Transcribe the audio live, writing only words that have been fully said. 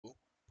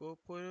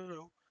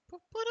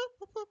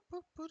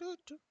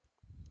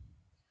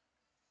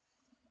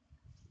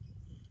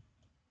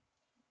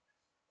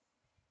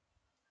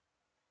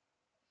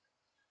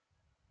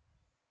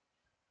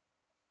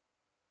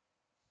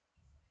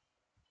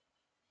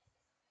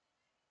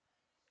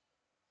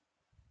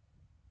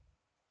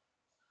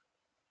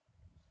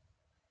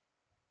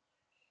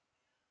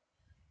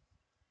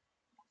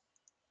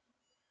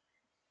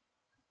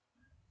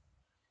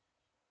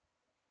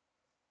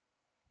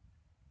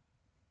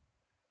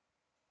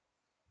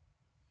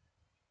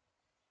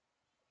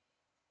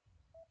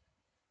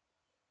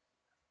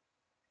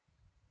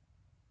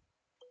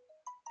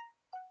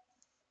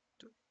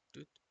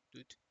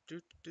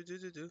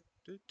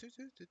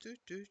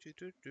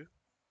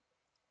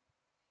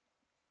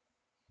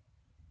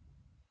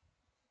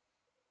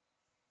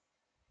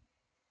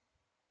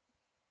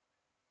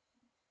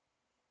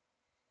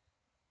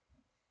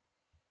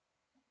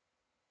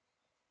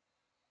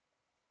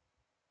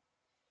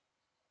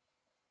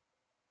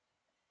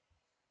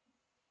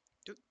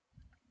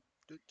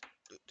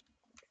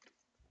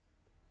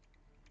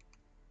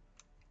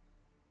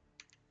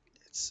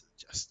Let's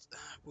just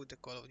put the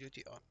Call of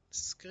Duty on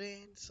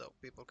screen so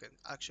people can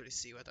actually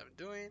see what I'm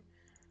doing.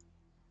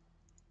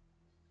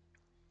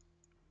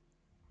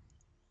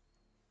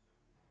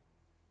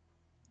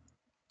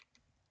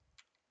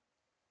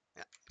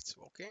 Yeah, it's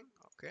working.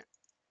 Okay.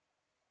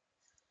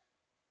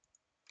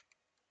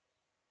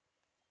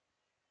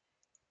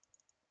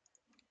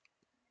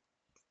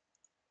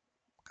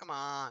 Come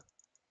on.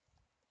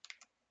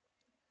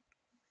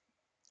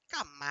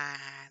 Come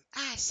on.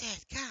 I said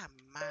come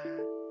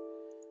on.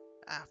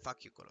 Ah,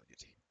 fuck you, Call of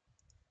Duty.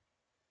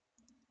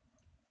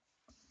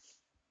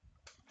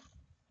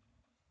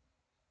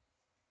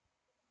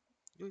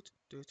 Do.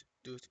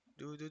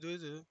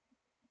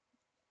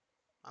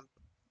 Um,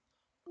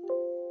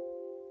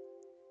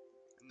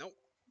 no.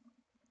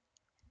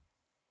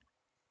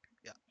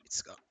 Yeah,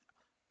 it's gone.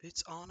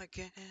 It's on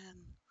again.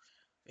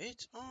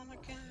 It's on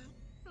again.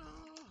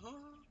 Uh-huh.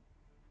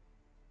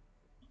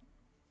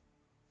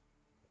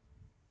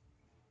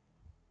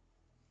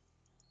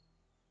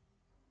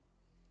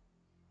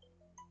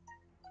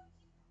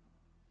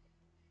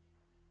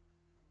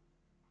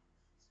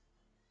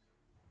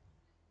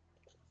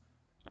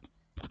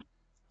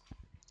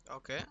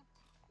 Okay.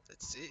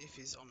 Let's see if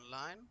he's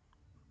online.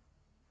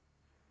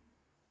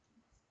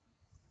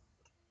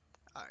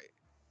 I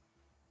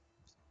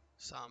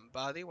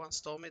Somebody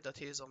once told me that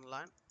he is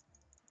online.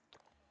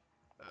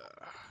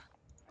 Uh,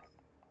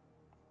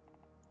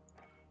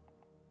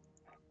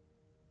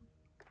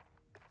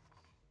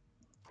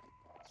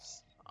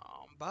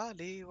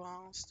 Somebody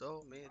once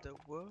told me the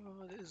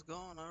world is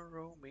gonna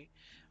roll me.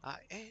 I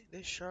ain't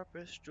the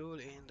sharpest tool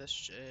in the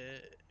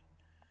shed.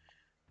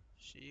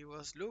 She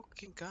was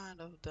looking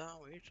kind of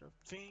down with her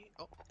feet.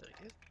 Oh, there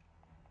it is.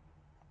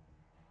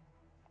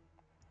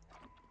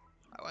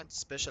 I want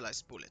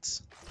specialized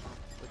bullets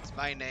with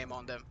my name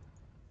on them.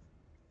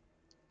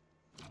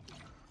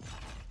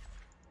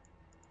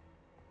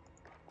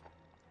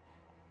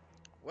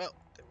 Well,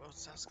 the world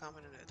starts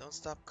coming and they don't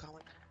stop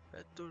coming.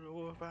 But to the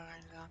world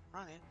behind I'm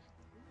running.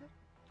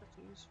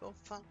 It's for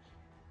fun.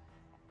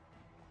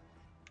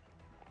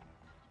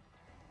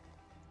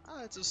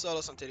 Ah, it's a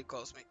solos until he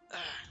calls me.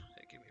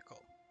 They give me a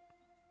call.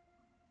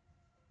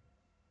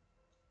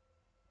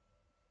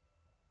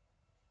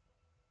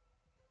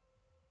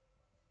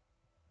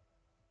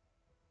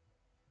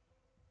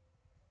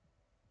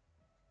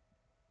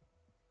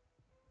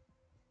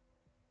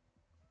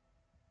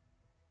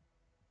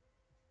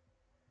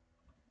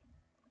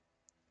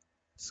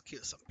 Let's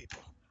kill some people.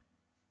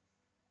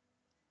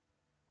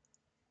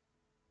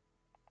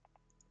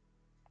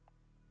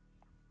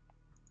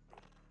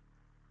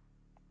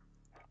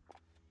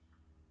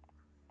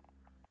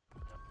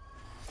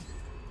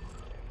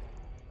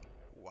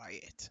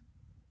 Wyatt.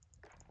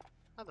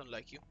 I don't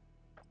like you.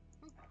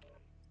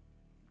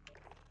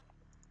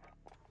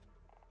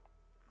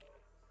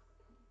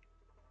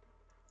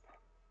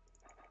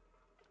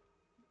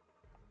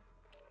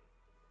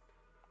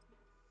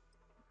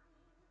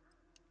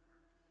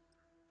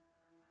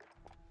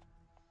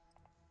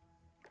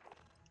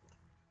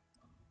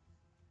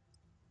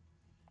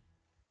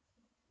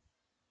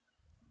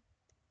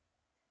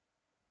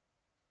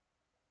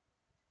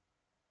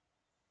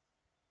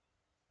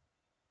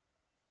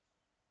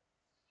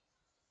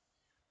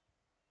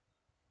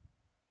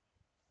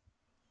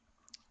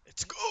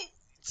 Let's go!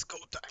 It's go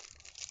time.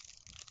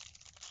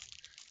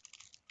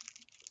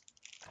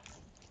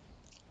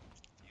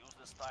 Use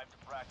this time to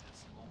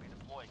practice. We'll be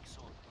deploying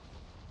soon.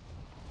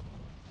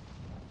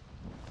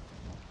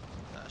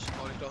 I should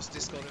probably close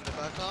Discord in the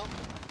background.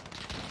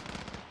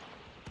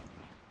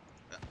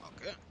 Yeah,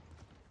 okay.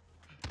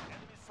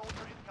 Enemy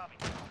soldier incoming.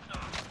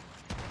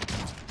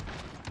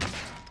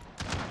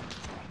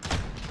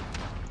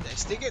 They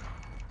stick it.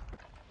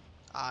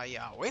 Ah,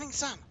 yeah, winning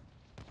some.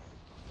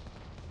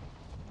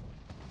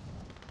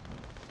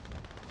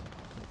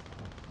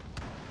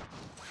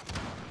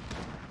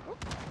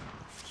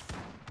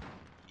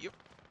 Yep.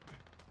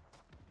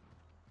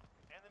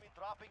 Enemy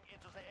dropping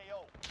into the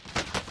AO.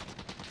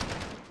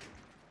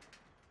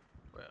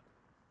 Where?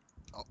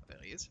 Oh, there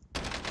he is.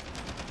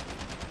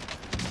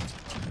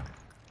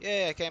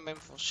 Yeah, I came in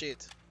for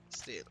shit.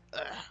 Still.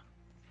 Ugh.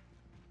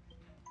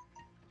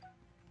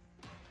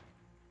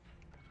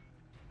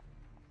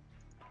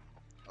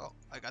 Oh,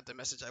 I got the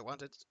message I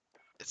wanted.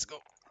 Let's go.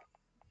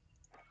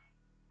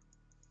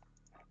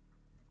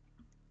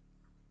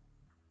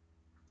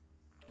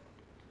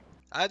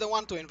 I don't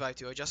want to invite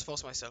you. I just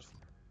force myself.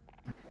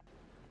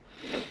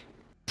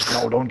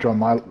 No, don't join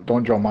my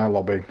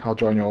lobby. I'll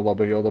join your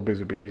lobby. Your lobbies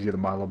will be easier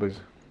than my lobbies.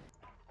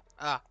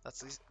 Ah,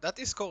 that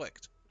is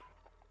correct.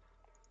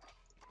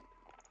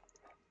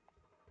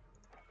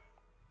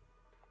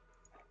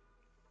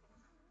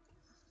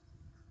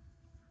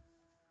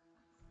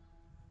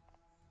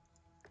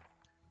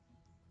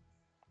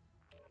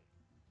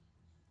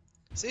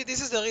 See,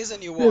 this is the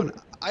reason you won.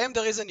 I am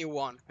the reason you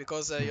won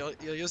because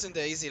you're using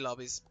the easy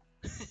lobbies.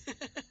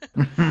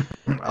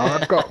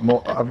 I've got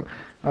more.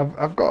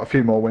 I've got a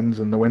few more wins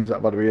than the wins that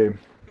I've had with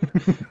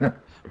you.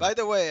 By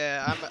the way,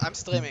 I'm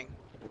streaming.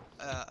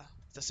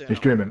 Just so you You're know.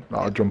 streaming?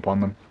 I'll Yeah. jump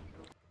on them.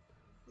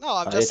 No,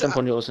 I'm Yeah, just. jump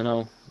on yours and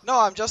I'll. No,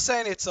 I'm just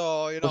saying it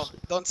so you know.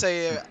 Don't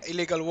say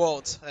illegal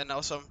words, and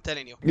also I'm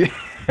telling you. Yeah,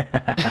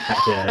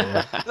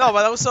 yeah, No,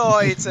 but also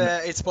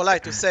it's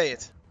polite to say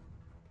it.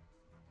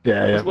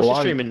 yeah. What's your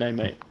streaming name,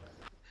 mate?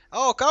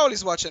 Oh, Carl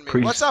is watching me.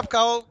 Priest. What's up,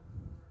 Carl?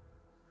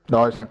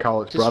 No, it's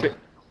Carl. It's Just Brad.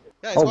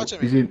 Yeah, he's watching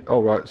me. Is he?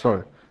 Oh, right.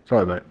 Sorry,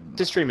 mate. What's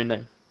your streaming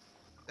name?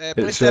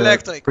 Priest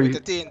Electric with a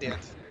T in the end.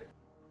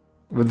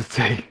 With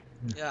the T.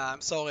 Yeah, I'm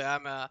sorry.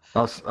 I'm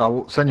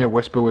I'll send you a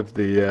whisper with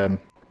the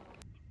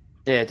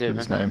Yeah, do it,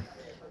 his man. name.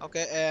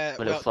 okay.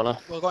 My little fella.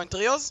 We're going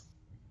trios.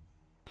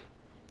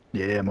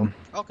 Yeah, man.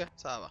 Okay,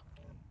 ça va.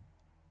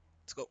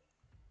 Let's go.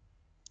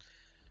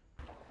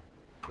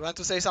 You want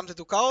to say something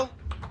to Carl?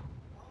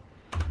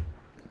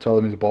 Tell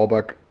him he's a ball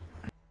back.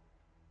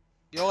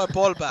 You're a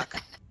ball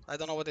back. I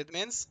don't know what it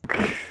means.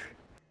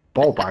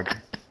 Ball bag.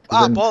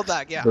 Ah, in ball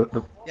bag. Yeah.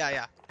 The,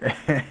 Yeah.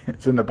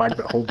 it's in the bag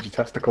that holds your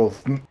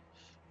testicles.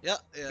 Yeah.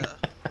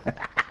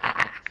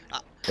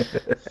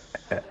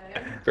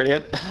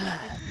 Brilliant.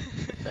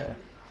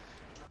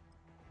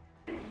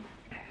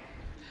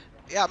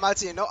 Yeah,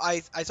 Mati, you know, I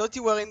thought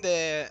you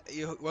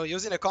were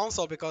using a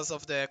console because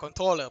of the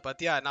controller,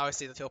 but yeah, now I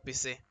see that you're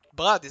PC.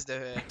 Brad is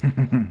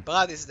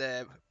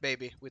the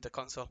baby with the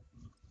console.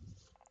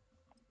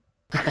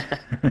 Okay.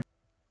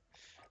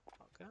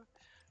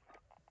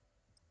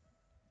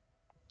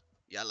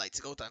 Yeah, let's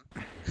go time.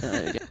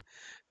 There you go.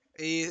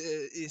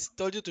 He's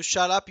told you to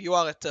shut up. You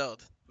are a third,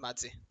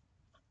 Madzi.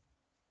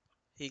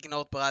 He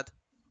ignored Brad.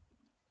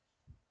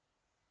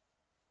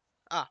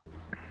 Ah.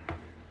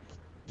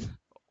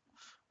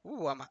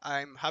 Ooh,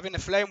 I'm having a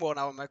flame war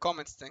now in my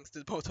comments thanks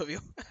to both of you.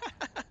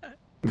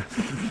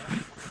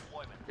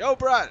 Yo,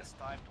 Brad. It's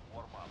time to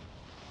warm up.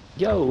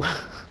 Yo.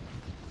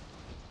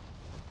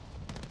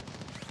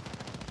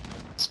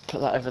 Let's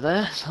put that over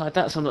there. Hide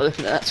that so I'm not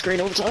looking at that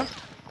screen all the time.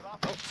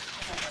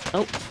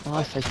 Oh,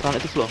 I face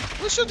planted the floor.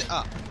 We should.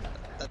 Ah,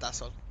 that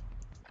asshole.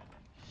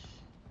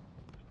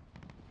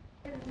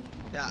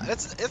 Yeah,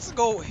 let's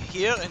go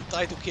here and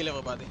try to kill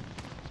everybody.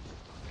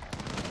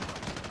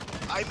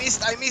 I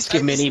missed.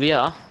 Give me an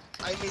EBR.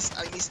 I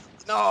missed.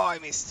 No, I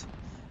missed.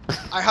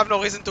 I have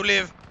no reason to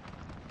live.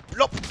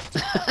 Blop.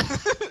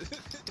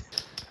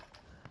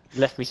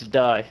 Left me to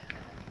die.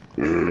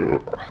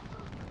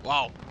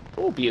 Wow.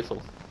 Oh,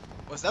 beautiful.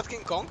 Was that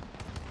King Kong?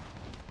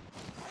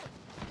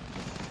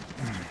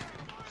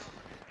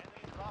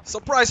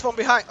 Surprise from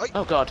behind. Oi.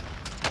 Oh god.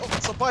 Oh,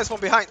 surprise from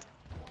behind.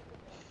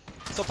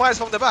 Surprise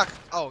from the back.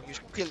 Oh, you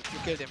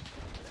killed him.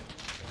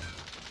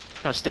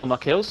 Trying to steal my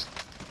kills.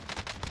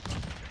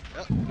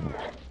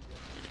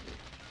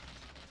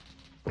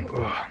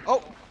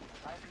 Oh.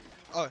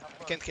 Oh,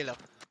 you can't kill them.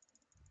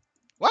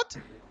 What?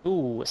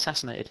 Ooh,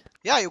 assassinated.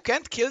 Yeah, you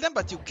can't kill them,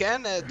 but you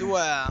can do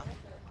a.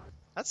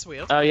 That's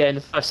weird. Oh yeah,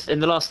 in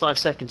the last 5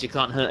 seconds you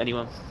can't hurt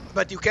anyone.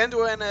 But you can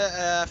do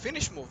a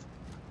finish move.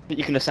 But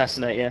you can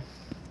assassinate, yeah.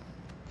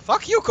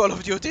 Fuck you, Call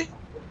of Duty.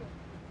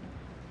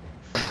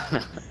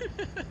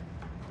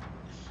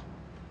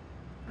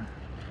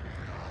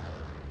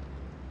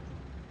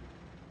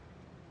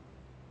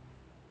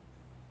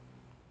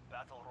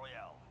 Battle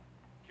Royale.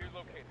 Here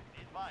located.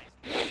 Be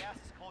advised, gas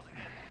is closing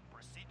in.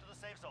 Proceed to the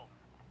safe zone.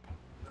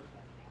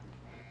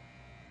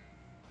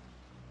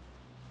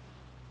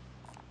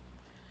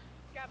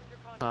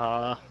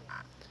 Ah,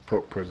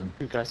 Fuck prison.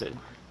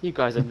 you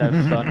guys are no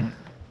fun.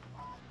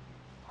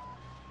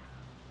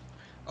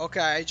 Okay,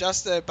 I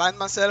just banned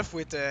myself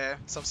with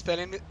some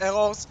spelling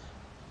errors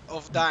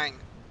of dying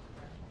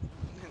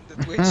in the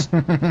Twitch.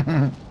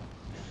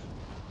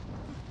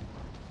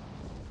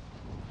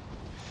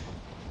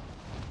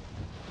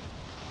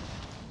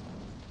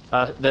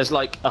 There's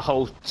like a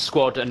whole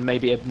squad and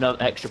maybe another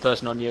extra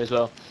person on you as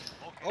well.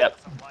 Yep,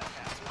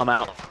 I'm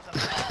out.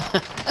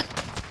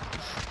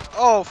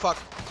 Oh fuck!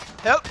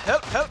 Help!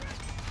 Help! Help!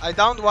 I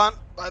downed one,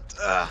 but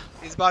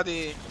his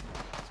body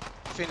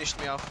finished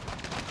me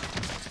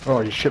off.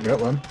 Oh, you shit me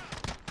up, man.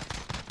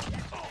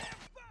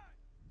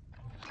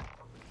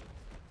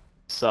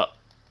 What's up?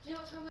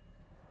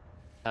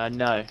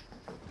 No.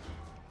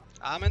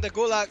 I'm in the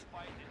gulag.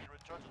 Fight and you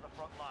return to the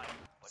front line.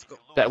 But Let's if go.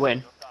 you lose, Better win.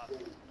 you're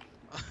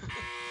done.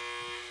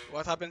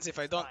 What happens if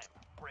I don't? Time.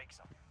 Break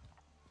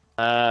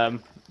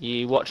some.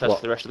 You watch us What?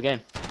 for the rest of the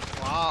game.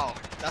 Wow,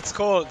 that's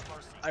cold.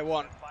 I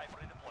won. 5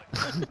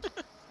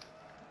 redeployment.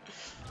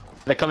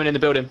 They're coming in the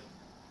building.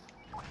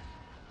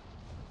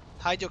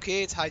 Hide your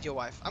kids, hide your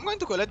wife. I'm going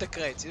to collect the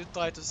crates. You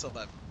try to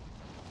survive.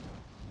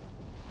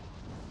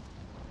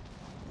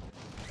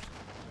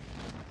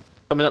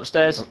 Coming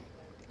upstairs.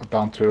 I've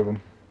down 2 of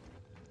them.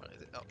 Where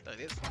is it? Oh, there it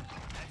is.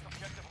 Next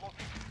objective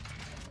located.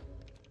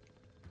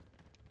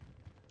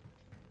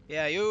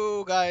 Yeah,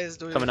 you guys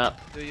do Coming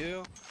up. Do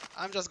you?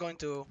 I'm just going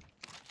to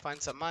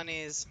find some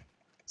monies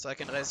so I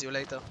can raise you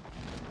later.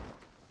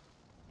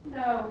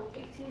 No,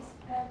 it is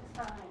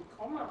bedtime.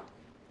 Come on.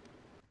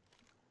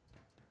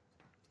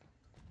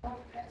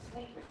 Don't get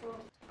sleep before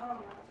it's on.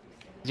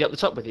 Is he up the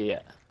top with you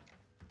yet?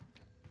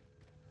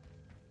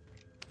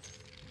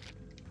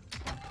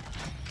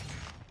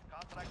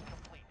 Contract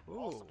complete.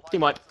 Ooh. Supply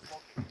Team wipe. boxes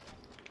located.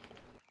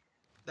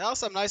 There are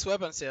some nice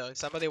weapons here. If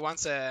somebody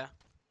wants a,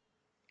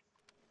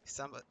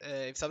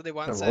 if somebody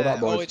wants roll that,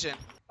 a boys. origin,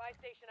 Buy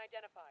station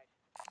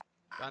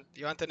identified.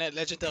 you want a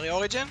legendary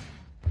origin?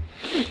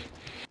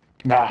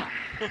 Nah.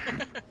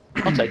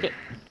 I'll take it.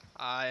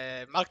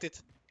 I marked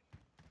it.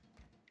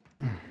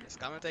 Just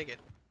come and take it.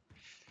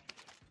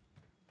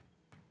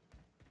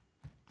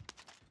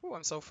 Ooh,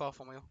 I'm so far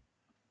from you.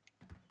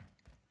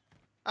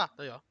 Ah,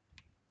 there you are.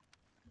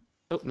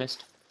 Oh,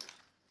 missed.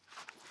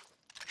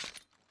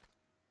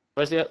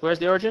 Where's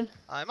the origin?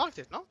 I marked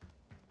it, no?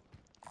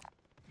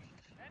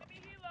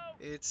 Enemy helo.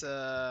 It's Is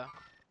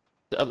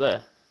it up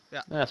there?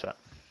 Yeah. That's right.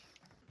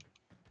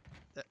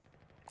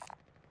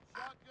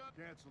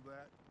 Cancel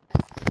that.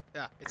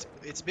 yeah,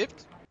 it's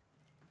bipped.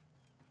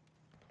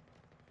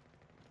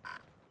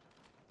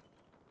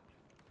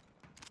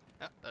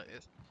 Yeah, there it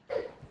is.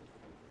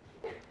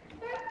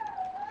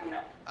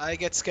 I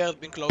get scared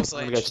being close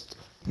I'm range.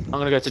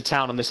 gonna go to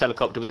town on this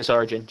helicopter with this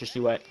origin. Just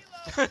you wait.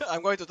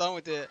 I'm going to town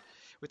with an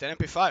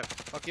MP5.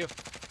 Fuck you.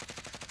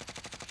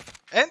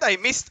 And I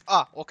missed.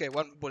 Ah, okay,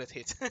 1 bullet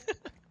hit.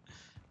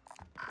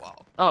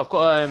 Wow. Oh, I've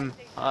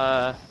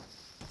got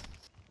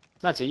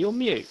Maddie, you're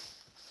mute.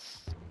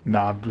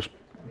 Nah, I'm just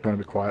going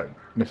to be quiet.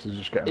 Missus is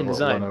just getting In a the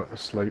little zone. run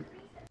asleep.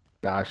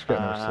 Nah, she's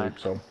getting her Ah. asleep,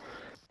 so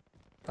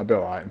I'll be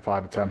alright in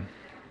 5 or 10.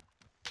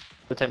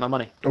 Go take my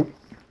money. Oh,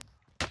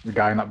 the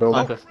guy in that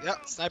building. Sniper. Yeah,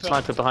 sniper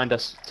Sniper behind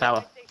us.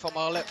 Tower. from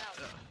our left.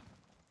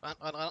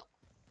 Run.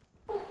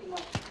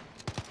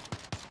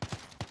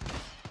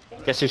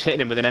 Guess who's hitting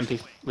him with an MP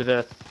with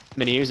a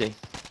mini Uzi?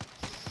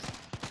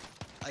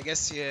 I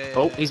guess yeah.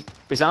 Oh, he's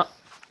out.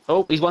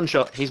 Oh, he's one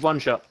shot. He's one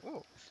shot.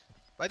 Ooh.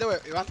 By the way,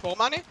 you want more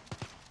money?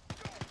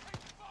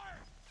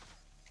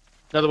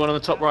 Another one on the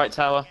top right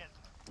tower.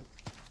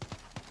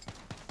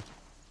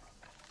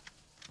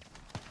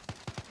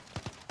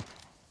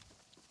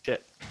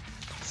 Shit.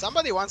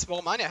 Somebody wants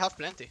more money? I have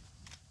plenty.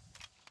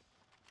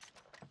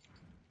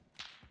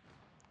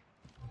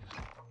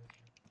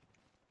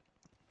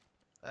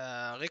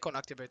 Recon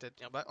activated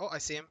nearby. Oh, I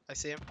see him.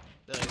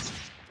 There he is.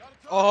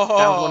 Down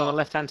one on the Oh,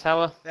 left-hand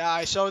tower. yeah,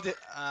 I showed it.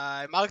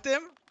 I marked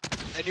him,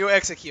 and you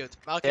execute.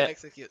 Mark and Yeah.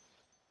 execute.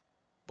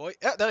 Boy,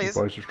 yeah, there he is.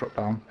 Boys just dropped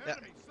down.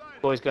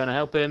 Boy's going to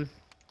help him.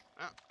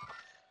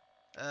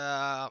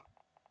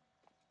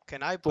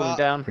 Can I Falling buy?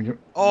 down.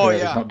 Oh,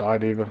 He's yeah. not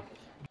died either.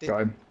 Did-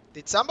 Got him.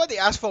 Did somebody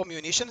ask for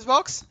munitions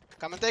box?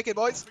 Come and take it,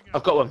 boys.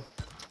 I've got one.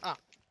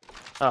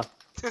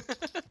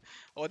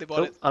 Already bought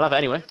Oh, it. I'll have it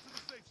anyway.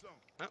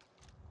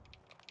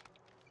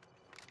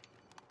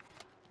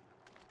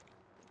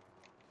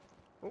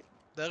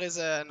 There is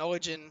an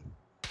origin,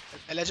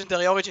 a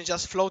legendary origin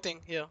just floating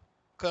here.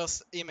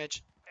 Curse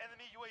image.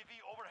 Enemy UAV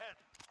overhead.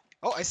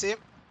 Oh, I see him.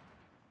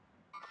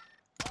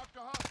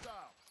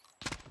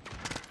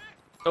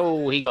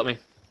 Oh, he got me.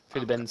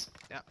 Through the bins.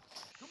 Yeah.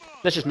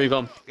 Let's just move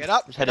on. Get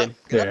up. Just Get head up. in.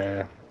 Get up.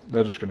 Yeah,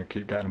 they're just going to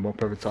keep getting them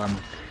up every time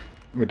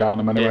we down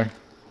them anyway.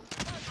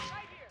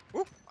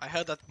 Ooh, I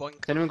heard that boink.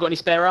 Has anyone got any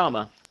spare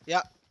armor?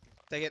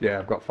 Take it. Yeah,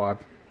 I've got 5.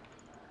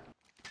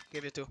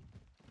 Give you 2.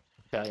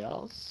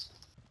 Chaos.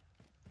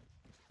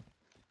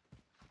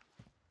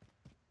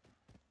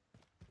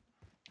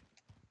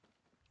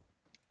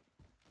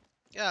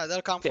 Yeah,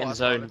 they'll come Get for in the us.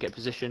 zone, probably. get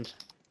positioned.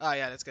 Ah,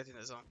 yeah, let's get in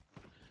the zone.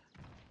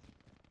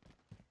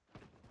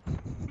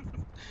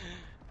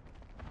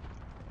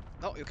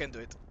 No, you can do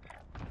it.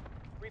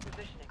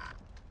 Repositioning.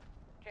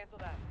 Cancel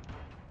that.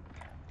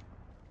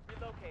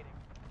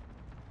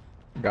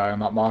 Relocating. Guy on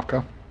that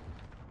marker.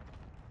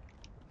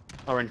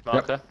 Orange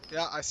marker.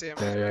 Yeah, I see him.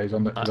 Yeah, he's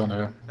on the, he's on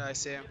here. Yeah, I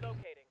see him.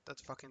 Relocating. That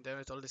fucking damn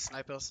it, all these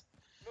snipers.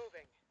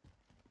 Moving.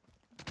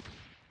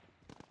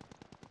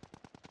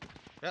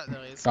 Yeah,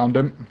 there he is. Found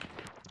him.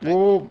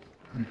 Whoa!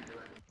 Where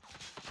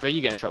are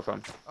you getting shot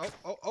from?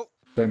 Oh.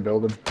 Same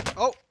building.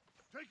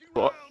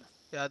 What?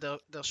 Yeah, they're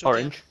shooting.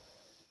 Orange.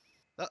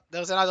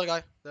 There's another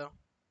guy there.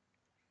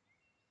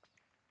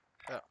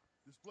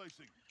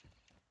 Displacing.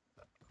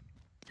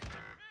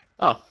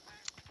 Oh,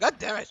 God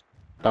damn it!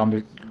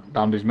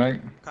 Downed his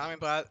mate. Coming,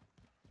 Brad.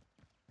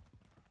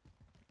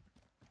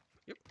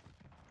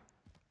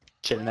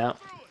 Chilling out.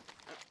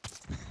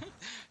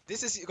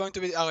 This is going to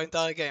be our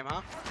entire game,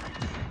 huh?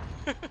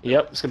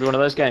 Yep, it's gonna be one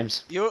of those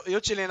games. You're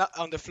chilling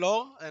on the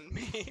floor and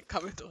me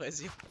coming to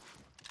res you.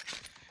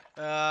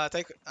 I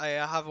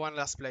have one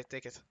last plate.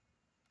 Take it.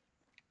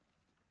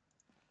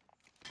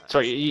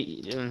 Sorry,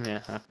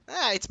 yeah.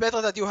 It's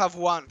better that you have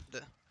one,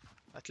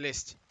 at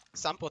least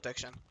some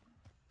protection.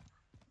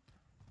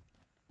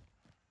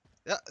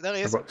 Yeah, there he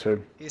I've is. got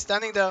 2. He's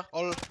standing there.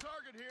 All.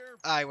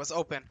 Ah, he was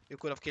open. You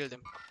could have killed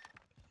him.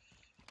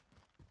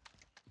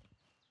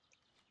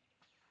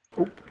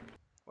 Oh.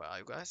 Where are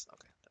you guys?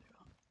 Okay, there you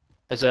go.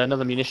 There's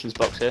another munitions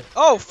box here.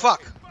 Oh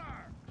fuck!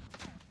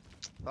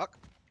 Fuck.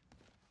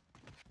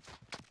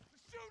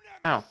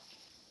 Ow.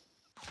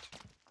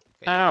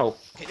 Can Ow.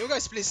 Can you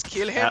guys please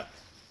kill him?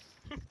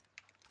 Yeah.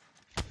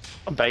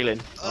 I'm bailing.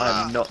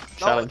 I'm not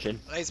challenging.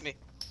 No, raise me.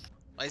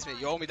 Raise me.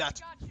 You owe me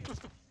that.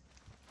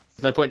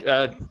 No point.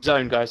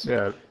 Zone, guys.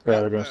 Yeah,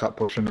 they're going to start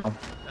pushing on.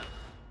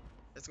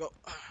 Let's go.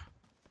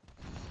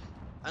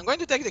 I'm going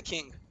to take the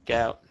king. Get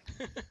out.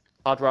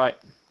 Hard right.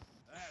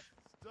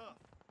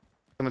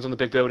 Someone's on the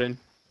big building.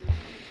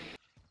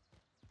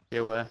 Be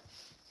aware.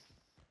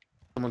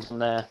 Someone's on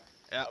there.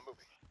 Yeah.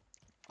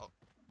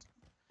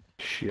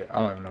 Shit, I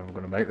don't even know if I'm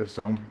going to make this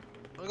zone.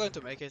 We're going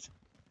to make it.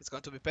 It's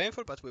going to be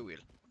painful, but we will.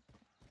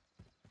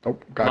 Oh,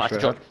 Might guy have to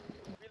straight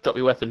drop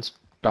your weapons.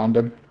 Downed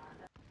him.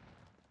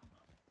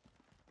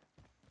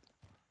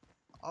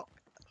 Oh,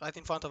 right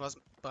in front of us.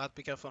 Brad,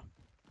 be careful.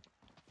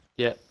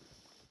 Yeah.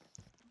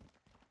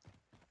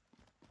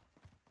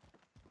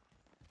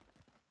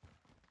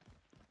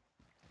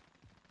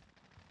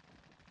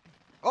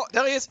 Oh,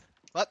 there he is.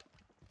 What?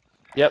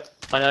 Yep,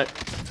 I know.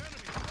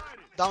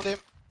 Downed him.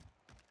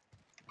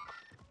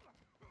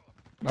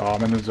 Oh,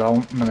 I'm in the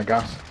zone. I'm in the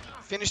gas.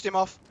 Finished him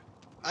off.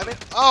 I mean,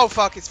 oh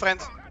fuck, his friend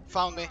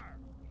found me.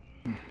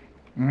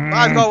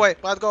 Brad, go away.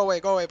 Brad, go away.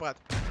 Go away, Brad.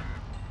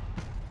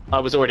 I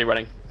was already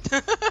running.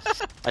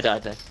 I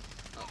died there.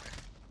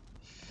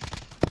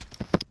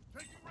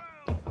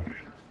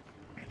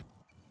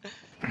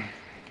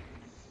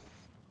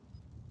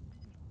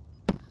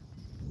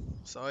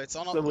 So it's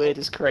on. The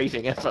weirdest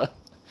craving ever.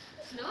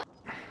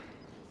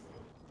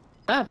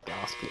 Ah,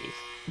 glass,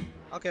 please.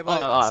 Okay, Oh,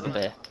 bye. I have a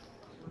beer.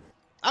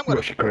 I'm gonna.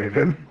 What's your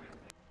craving?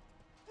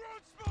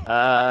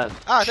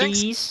 Thanks.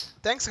 Cheese,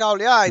 Thanks, Raul.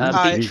 Yeah,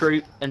 I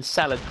beetroot, and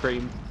salad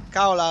cream.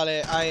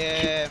 Raul,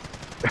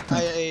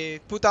 I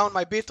put down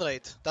my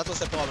bitrate. That was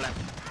the problem.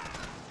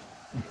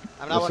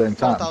 I'm now At the on same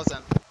time. 4,000.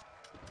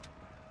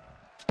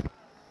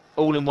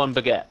 All in one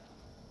baguette.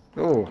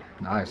 Oh,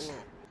 nice.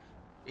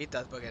 Eat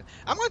that baguette.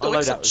 I'm going to Our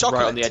bring some loadout was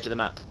chocolate. right on the edge of the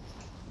map.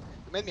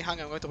 You made me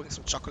hungry. I'm going to bring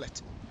some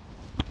chocolate.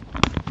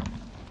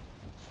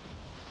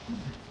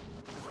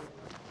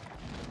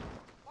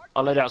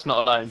 Our loadout's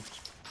not alone.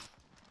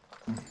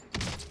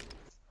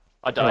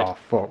 I died. Oh,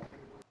 fuck.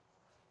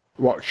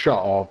 What,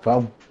 shot or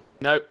fell?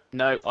 No,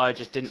 no, I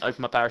just didn't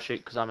open my parachute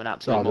because I'm an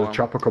absolute Oh, there's a moron.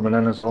 chopper coming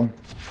in as well.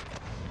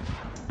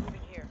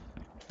 Moving here.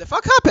 The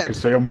fuck I can happened?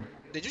 see him.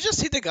 Did you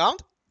just hit the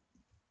ground?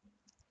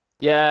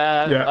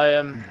 Yeah,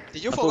 Yeah.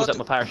 Did you I balls forget up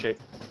my parachute.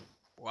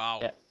 Wow.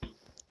 Yeah.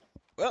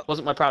 Well.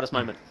 Wasn't my proudest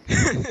moment.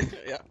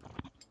 Yeah.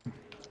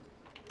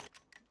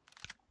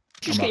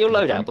 Just I'm get your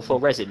not loadout before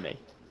resin me.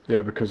 Yeah,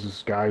 because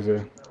there's guys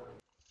here.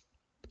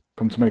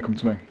 Come to me, come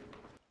to me.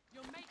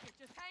 You'll make it.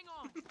 Just hang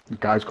on. There's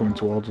guys coming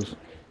towards us.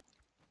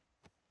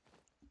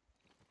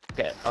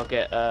 I'll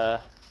get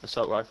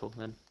assault rifle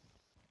then.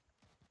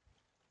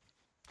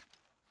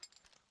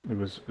 It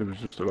was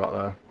just about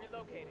there.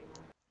 Relocating.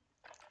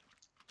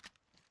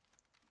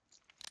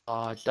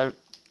 I don't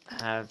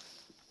have.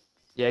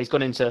 Yeah, he's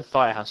gone into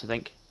firehouse, I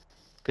think,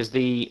 because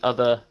the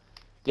other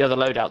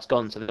loadout's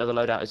gone, so the other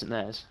loadout isn't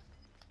theirs.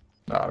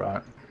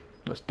 Alright.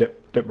 Let's dip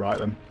right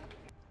then.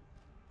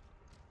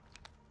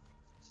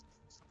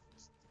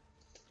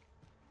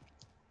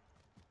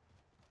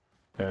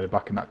 Yeah, they're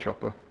back in that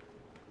chopper.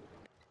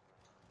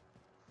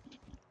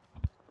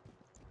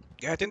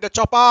 Get in the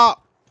chopper!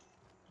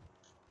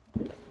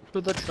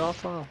 To the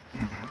chopper.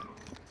 We're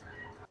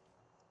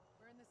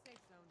in the safe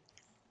zone.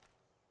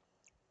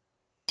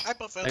 I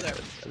prefer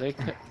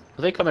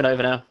Are they coming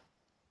over now?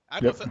 I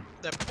Yep. prefer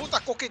put a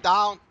cookie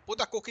down.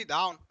 Put a cookie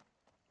down.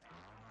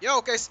 Yo,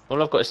 okay.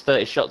 All I've got is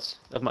 30 shots.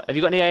 Have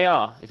you got any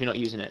AR if you're not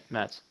using it,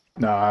 Matt?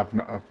 No, I've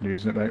been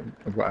using it, mate.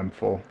 I've got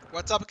M4.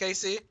 What's up,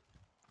 Casey?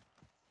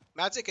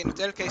 Magic, can you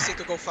tell Casey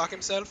to go fuck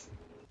himself?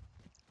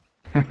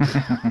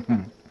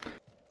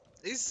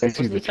 He's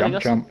Casey's the telling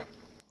us? champ.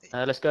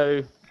 Let's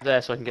go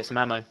there so I can get some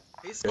ammo.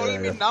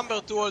 calling me Yeah. number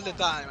 2 all the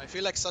time. I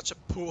feel like such a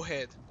poor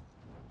head.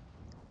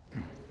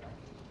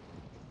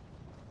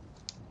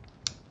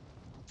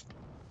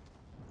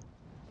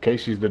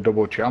 Casey's the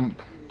double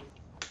champ.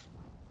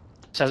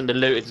 This hasn't been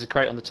looted. There's a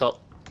crate on the top.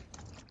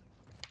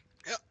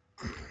 Yeah.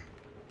 Need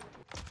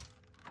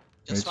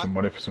Just some fun.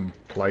 money for some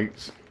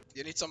plates.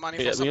 You need some money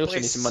Yeah, for some we also need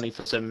priests. some money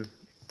for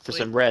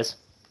some res,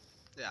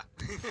 Yeah.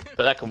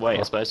 but that can wait,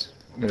 I suppose.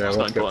 Yeah, That's let's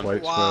not get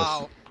important. plates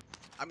Wow.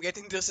 I'm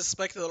getting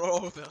disrespected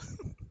all over.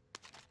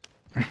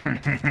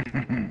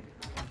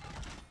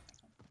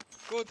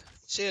 Good.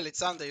 Chill, it's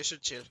Sunday, you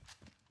should chill.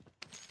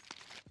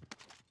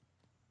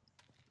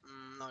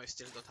 No, you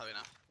still don't have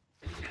enough.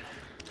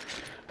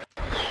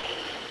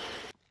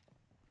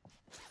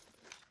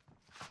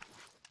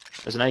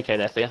 There's an AK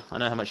there for you. I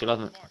know how much you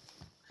love it.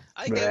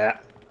 I get.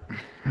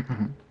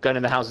 Yeah. Going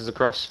in the houses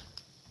across.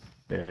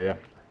 Yeah.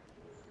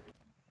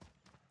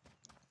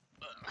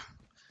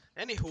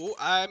 Anywho,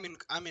 I'm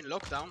in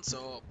lockdown,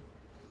 so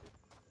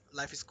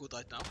life is good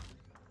right now.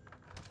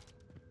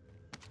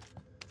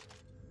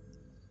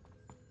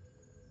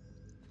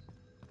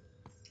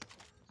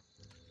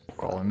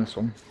 Calling this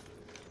one.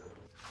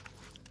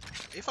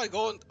 If I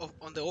go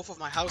on the roof of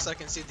my house, I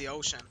can see the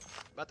ocean,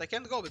 but I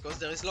can't go because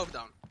there is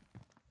lockdown.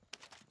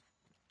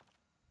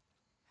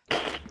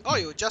 Oh,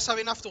 you just have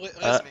enough to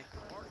raise me.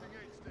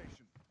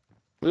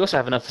 We also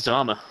have enough for some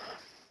armor.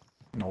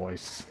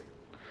 Nice.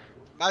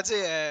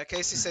 Madzi,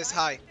 Casey says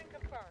hi.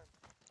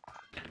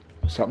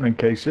 What's happening,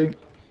 Casey?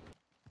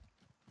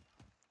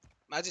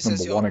 Madzi Number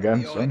says one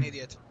again, you're an son.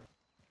 idiot.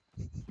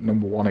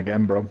 Number one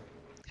again, bro.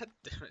 God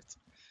damn it.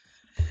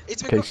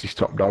 It's because Casey's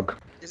top dog.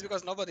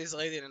 nobody's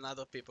raiding and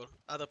other people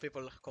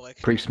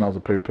correct. Priest smells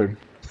of poo poo.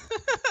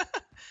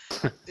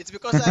 It's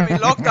because I'm in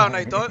lockdown.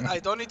 I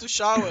don't need to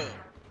shower.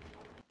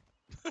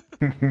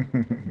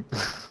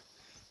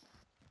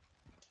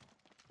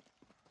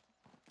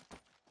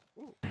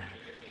 Ooh.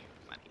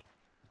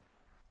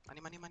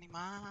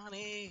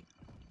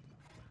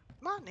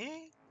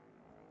 Money.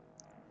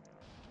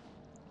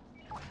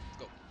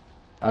 Go.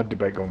 I'd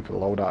debate going for the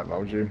loadout if I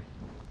was you.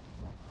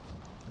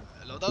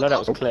 Loadout. No, that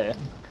was clear.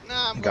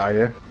 Nah, Guy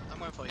here. I'm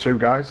going for you. 2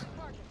 guys.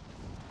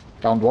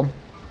 Downed 1.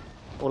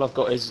 All I've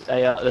got is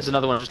a. There's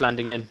another one just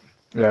landing in.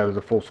 Yeah, there's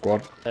a full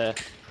squad.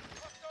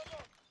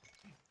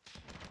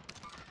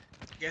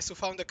 Guess who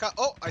found the car?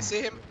 Oh, I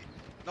see him.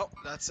 No,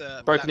 that's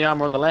Broken the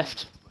armor on the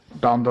left.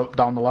 Down the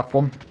left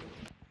one.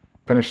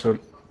 Finish the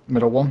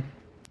middle one.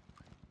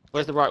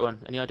 Where's the right one?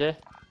 Any idea?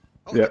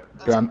 Oh, Yeah,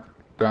 that's-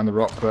 behind the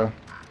rock there.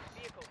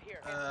 Vehicle here.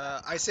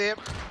 I see him.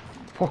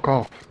 Fuck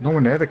off. No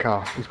one near the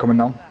car. He's coming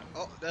now.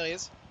 Oh, there he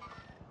is.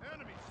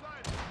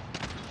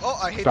 Oh,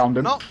 I hit Found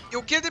him. him. No,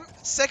 you killed him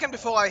second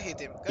before I hit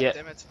him. God Yeah.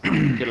 damn it.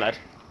 Good lad.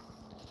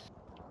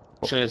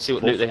 Just going to see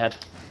what loot they had.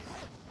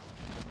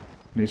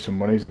 Need some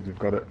money if they've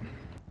got it.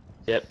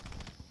 Yep.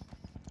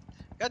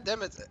 God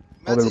damn it.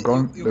 Oh, they were Madzi,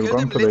 going- you they were killed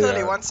going him for the,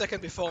 literally 1 uh,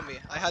 second before me.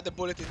 I had the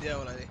bullet in the air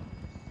already.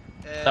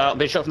 I'm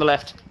being shot from the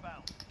left. Safe zone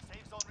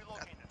God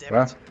relocated. damn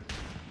Where? it.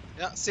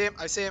 Yeah, see him.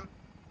 I see him.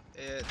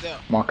 There.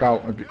 Mark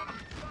out.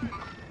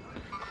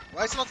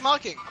 Why it's not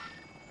marking?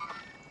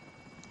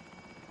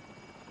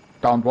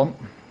 Downed 1.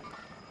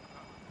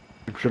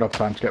 You should have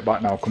time to get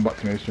back now. Come back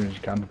to me as soon as you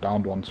can.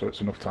 Downed 1, so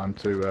it's enough time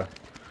to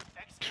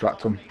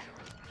extract them.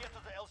 Get to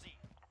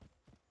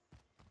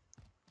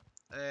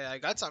the LZ. I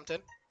got something.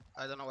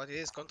 I don't know what it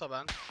is.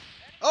 Contraband.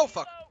 Oh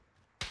fuck.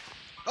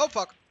 Oh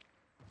fuck.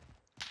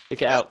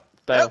 Pick it out.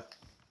 Bail.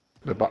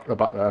 They're back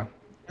there.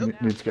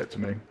 Needs to get to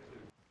me.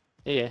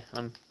 Yeah,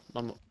 I'm.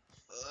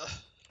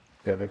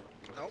 Yeah,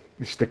 No.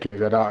 he's sticking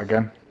his head out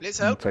again. Please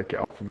And help. take it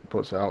off if he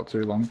puts it out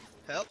too long.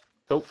 Help.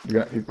 Cool.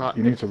 Right.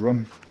 You need to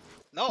run.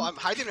 No, I'm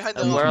hiding behind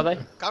the And where rock. are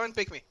they? Come and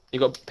pick me. You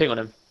got a ping on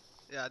him.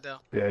 Yeah, there.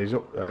 Yeah, he's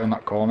up there in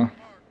that corner.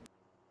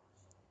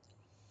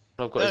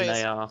 All I've got There is he an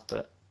is. AR,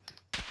 but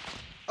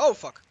Oh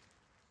fuck.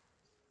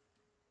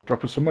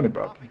 Drop us some money,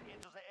 bro.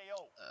 Into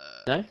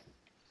the AO.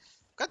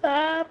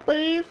 no.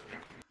 Please.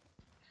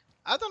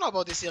 I don't know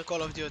about this here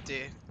Call of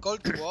Duty.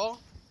 Cold War?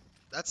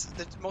 That's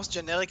the most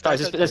generic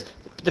Guys, title.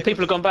 the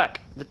people have gone back.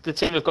 The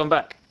team have gone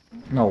back.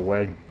 No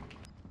way.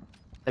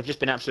 They've just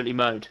been absolutely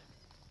mowed.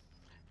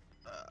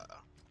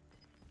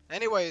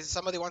 Anyway,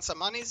 somebody wants some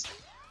monies?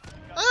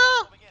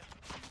 Ah! Come again.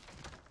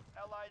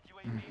 Allied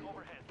UAV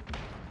overhead.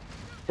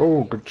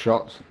 Oh, good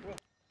shots. Is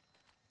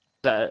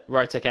that a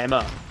Rytech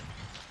AMR?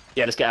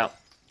 Yeah, let's get out.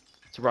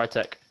 It's a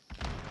Rytech.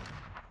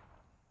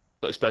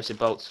 Got explosive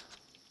bolts.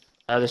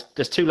 There's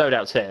 2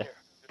 loadouts here.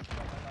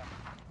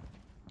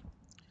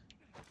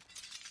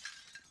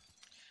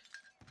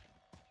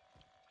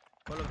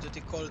 Call of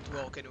Duty Cold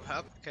War, can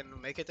you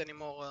make it any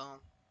more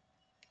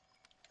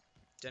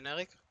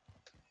generic?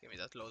 Give me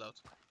that loadout.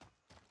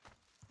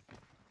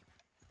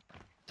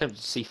 Tempted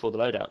to C4 the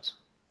loadouts.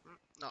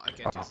 No, I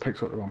can't I use it.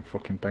 picked up the wrong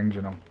fucking things,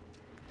 you know.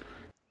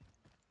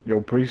 Yo,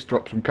 please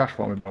drop some cash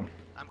for me, bro.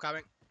 I'm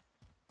coming.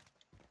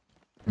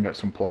 And get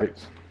some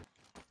plates.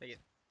 Take it.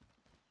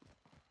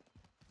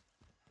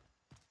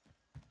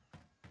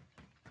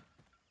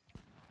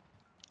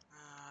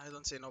 I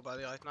don't see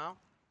nobody right now.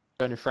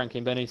 Going to Frankie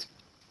and Benny's.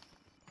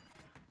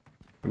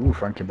 Ooh,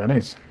 Frankie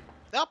Benny's.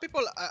 There are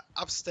people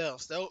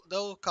upstairs.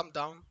 They'll come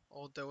down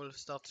or they will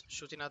start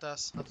shooting at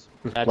us. There's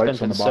Depends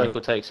plates on when the the buy.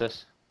 circle takes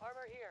us. Armor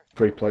here.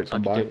 3 plates I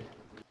on could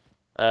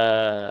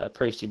buy. do.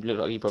 Priest, you look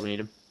like you probably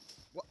need him.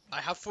 What?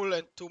 I have full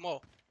and 2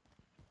 more.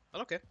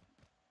 Well, okay.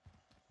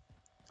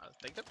 I'll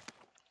take them.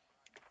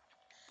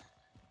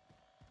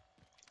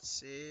 Let's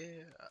see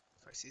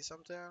if I see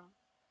something.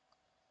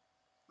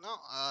 No,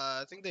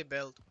 I think they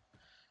bailed.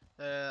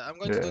 I'm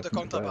going to Yeah, do I the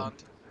think they bailed.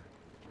 contraband.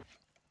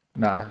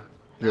 Nah,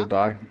 you'll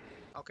die.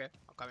 Okay,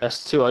 I'm coming.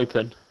 That's too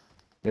open.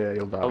 Yeah,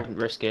 you'll I die. wouldn't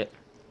risk it.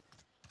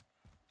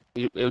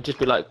 It would just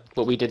be like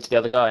what we did to the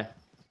other guy.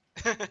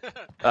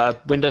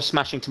 Window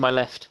smashing to my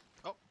left.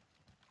 Oh.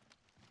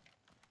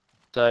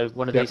 So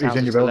one of Yep, these he's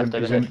in houses your to the building.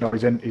 left He's in.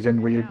 overhead. No, he's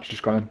in where you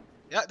just gone in.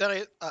 Yeah, there he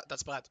is.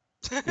 That's Brad.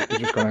 He's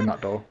just gone in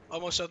that door.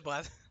 Almost shot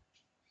Brad.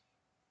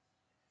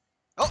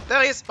 Oh,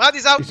 there he is. Brad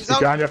is out. He's He's out.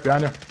 behind you.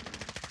 Behind you.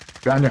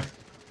 Behind you.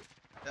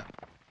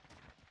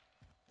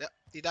 Yeah,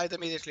 he died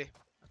immediately.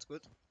 That's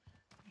good.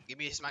 Give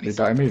me his money. He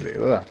died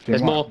immediately. There.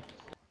 There's more.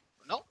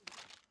 No?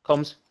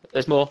 Comms.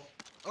 There's more.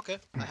 Okay,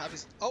 I have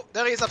his. Oh,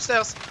 there he is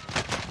upstairs.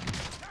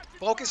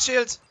 Broke his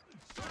shield.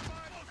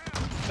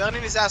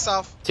 Burning his ass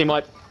off. Team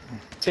wipe.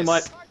 Team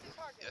wipe.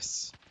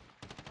 Yes.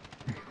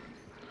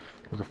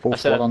 There's a full I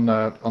said squad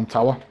on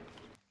tower.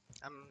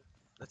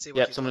 Let's see what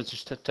Yep, he's someone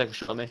just take a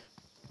shot at me.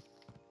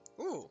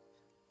 got. Ooh,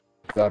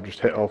 I've just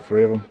hit all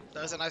three of them.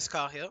 there's a nice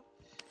car here.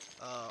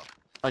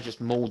 I just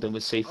mauled them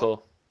with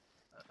C4.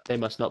 They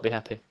must not be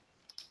happy.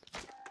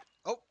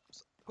 Oh,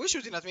 who's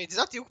shooting at me? Is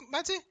that you,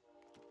 Matty?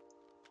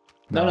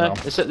 No.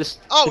 It's at this.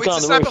 Oh, the it's guy the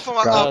on the sniper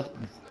roof.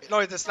 from no,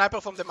 it's the sniper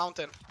from the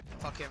mountain.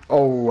 Fuck him.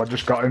 Oh, I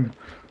just got him.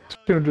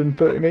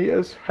 230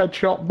 meters.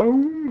 Headshot.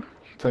 Boom.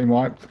 Team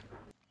wiped.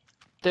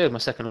 Dude, my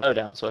second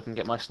loadout so I can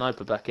get my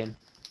sniper back in.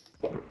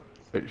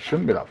 It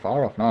shouldn't be that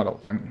far off now, I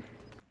don't think.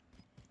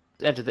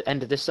 The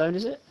end of this zone,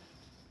 is it?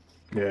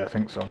 Yeah, I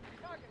think so.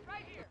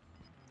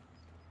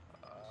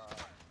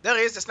 There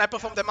he is. The sniper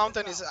from the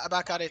mountain is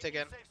back at it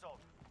again. Safe zone.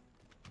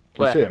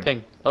 Can you see Where? him?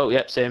 Ping. Oh,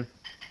 yep, see him.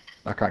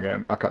 I can't get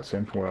him. I can't see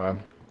him from where I am.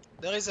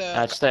 There is a.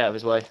 Just stay out of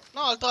his way.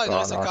 No, I'll try. There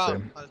Oh, is a no, I see car.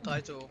 him. I'll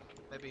try to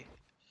maybe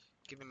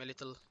give him a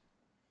little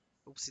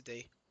oopsie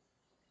day.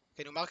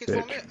 Can you mark it for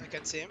me? I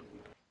can see him.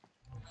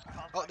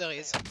 Oh, there he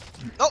is.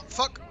 No,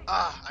 fuck!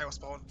 Ah, I was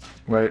prone.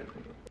 Wait.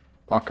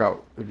 Back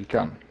out if you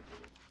can.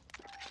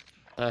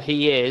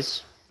 He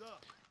is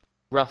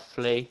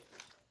roughly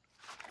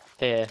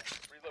here.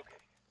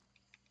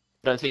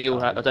 I don't think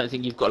I don't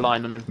think you've got a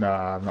line on him.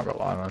 Nah, I've not got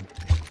line on.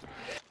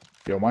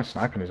 Yo, my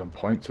sniping is on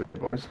point today,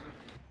 boys.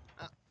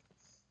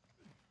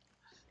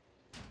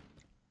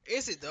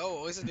 Is it though,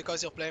 or is it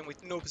because you're playing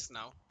with noobs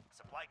now?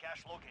 Supply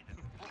cache located.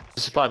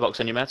 The supply box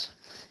on you, Matt.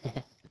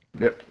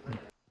 Yep.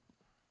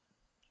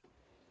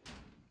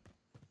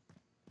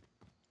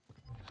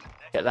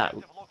 Get that.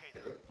 Objective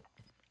located.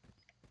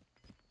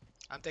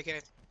 I'm taking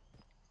it.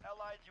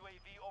 Allied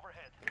UAV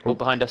overhead. Oh,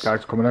 behind us.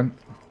 Guys coming in.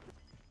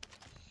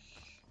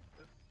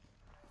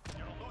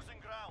 You're losing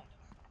ground.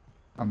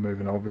 I'm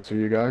moving over to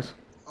you guys.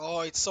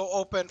 Oh, it's so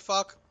open,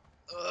 fuck.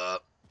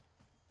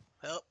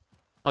 Help.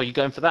 Oh, you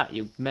going for that?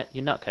 You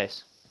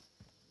nutcase.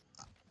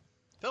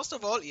 First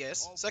of all,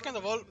 yes. Second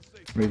of all, Where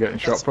are you getting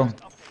shot from?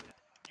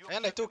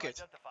 and I took it.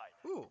 Identified.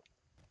 Ooh.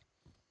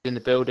 In the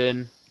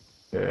building.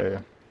 Yeah.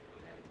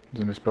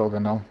 He's in this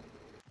building now.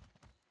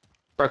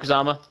 Broke his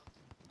armor.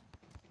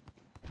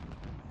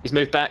 He's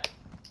moved back.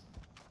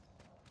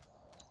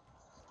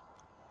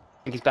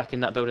 I think he's back in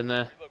that building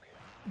there.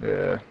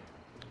 Yeah.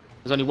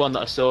 There's only one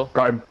that I saw.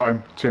 Got him. Got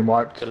him. Team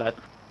wiped. Good lad.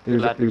 He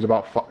was, lad. he was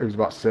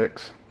about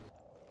 6.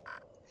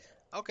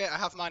 Okay, I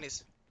have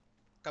monies.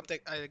 Come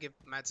take. I'll give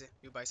Madzi.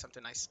 You buy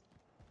something nice.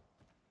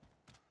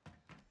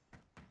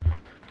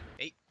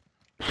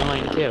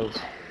 9 kills.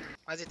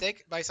 Madzi,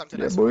 take. Buy something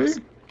Yeah, nice. boy. For us.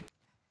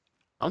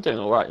 I'm doing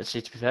alright,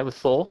 actually, to be fair, with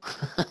 4.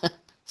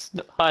 It's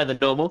not higher than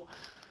normal.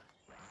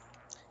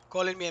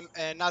 Calling me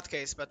a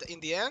nutcase, but in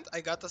the end, I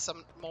got us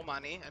some more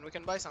money and we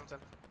can buy something.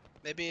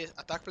 Maybe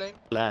attack plane.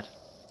 Lad.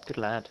 Good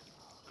lad.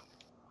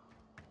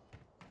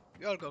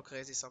 We all go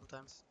crazy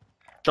sometimes.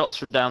 Shots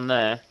from down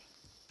there.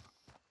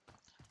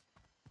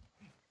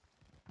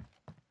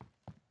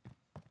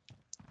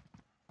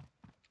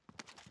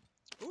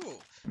 Ooh,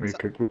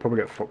 We'll probably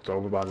get fucked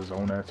over by the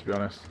zone here, to be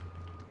honest.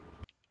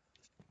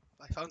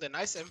 I found a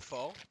nice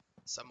M4.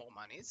 Some more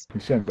monies. You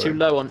see him, Too buddy?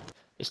 low on.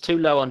 It's too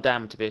low on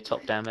dam to be a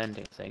top dam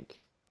ending, I think.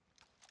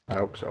 I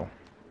hope so.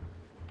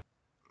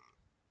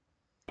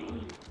 There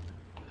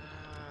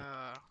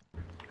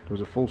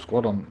was a full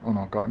squad on. Oh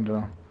no, got him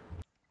down.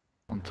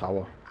 On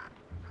tower.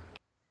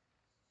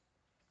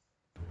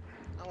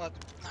 Oh, what?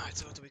 No,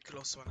 it's going to be a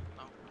close one.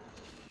 No.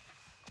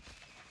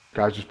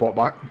 Guys just bought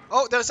back.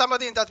 Oh, there's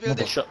somebody in that building.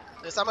 Good shot.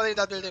 There's somebody in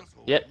that building.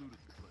 Yep.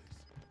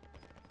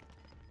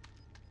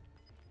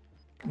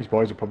 These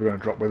boys are probably going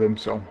to drop with him,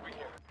 so.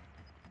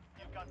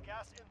 You've got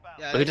gas inbound.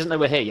 Yeah, But he doesn't know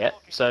we're here yet,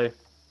 so. Enemy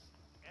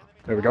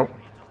There we go. into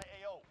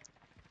the AO.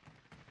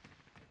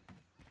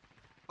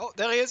 Oh,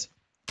 there he is.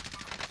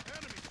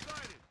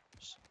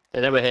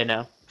 They know we're here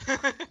now.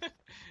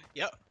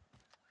 Yep.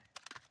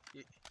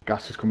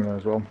 Gas is coming in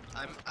as well.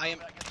 I am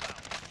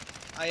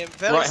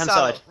very Right hand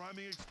sorry. side.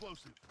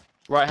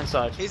 Right hand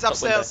side. He's top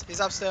upstairs. window. He's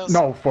upstairs.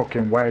 No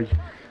fucking way.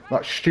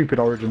 That stupid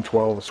Origin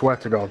 12, I swear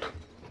to God.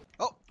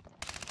 Oh.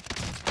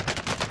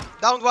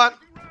 Down one.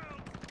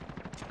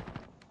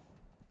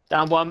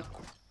 Down one.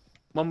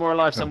 One more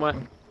alive somewhere.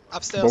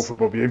 Upstairs. Both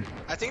above you.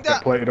 I think Get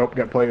that. plated up,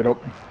 get plated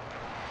up.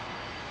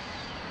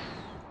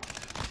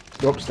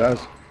 They're upstairs.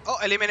 Oh,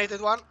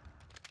 eliminated one.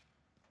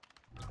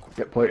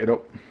 Get plated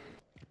up.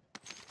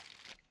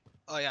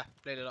 Oh yeah,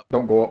 played it up.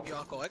 Don't go up. You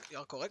are correct, you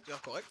are correct, you are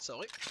correct.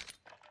 Sorry.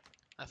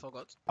 I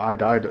forgot. I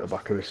died at the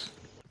back of this.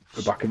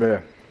 The back of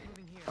here.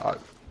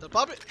 They'll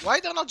probably... Why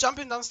they're not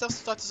jumping downstairs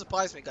to try to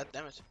surprise me? God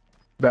damn it.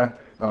 There.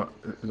 Oh,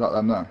 is that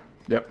them there?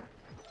 Yep.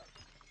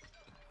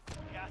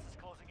 Gas is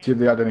closing See in. if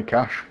they had any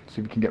cash.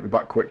 See if you can get me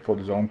back quick before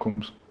the zone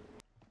comes.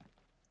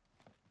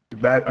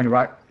 There, on your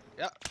right.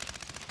 Yeah.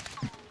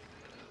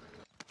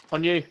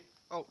 On you.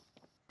 Oh.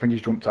 I think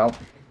he's jumped out.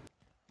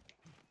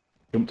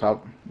 Jumped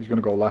out. He's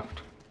gonna go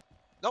left.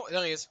 No,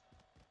 there he is.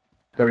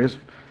 There he is.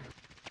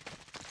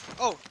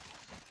 Oh.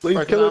 Please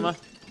Broken kill him. armor.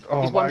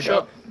 Oh He's my one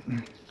shot.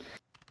 God.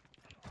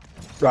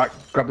 Right,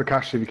 grab the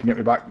cash, see if you can get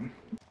me back.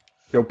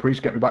 Yo,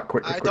 priest, get me back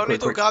quick, quick, I quick, don't quick, need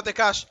to quick. grab the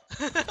cash.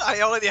 I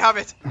already have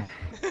it.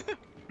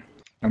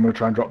 I'm gonna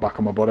try and drop back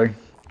on my body.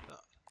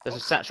 There's a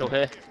satchel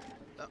here.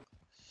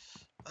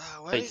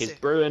 Where Take is his he?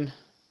 brewing.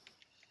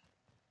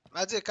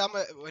 Madzi, come,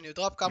 when you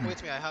drop, come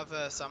with me. I have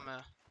some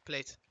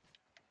plate.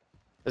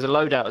 There's a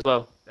loadout as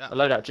well. Yeah. A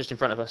loadout just in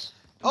front of us.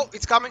 Oh,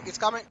 it's coming, it's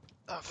coming.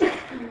 Oh, fuck.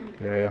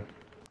 Yeah.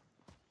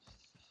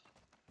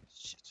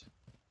 Shit.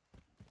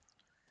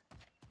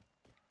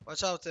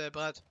 Watch out,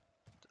 Brad.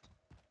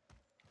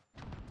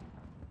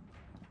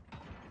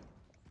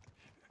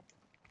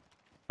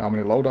 How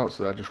many loadouts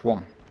are there? Just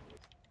one?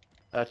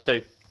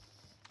 2.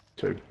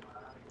 Two.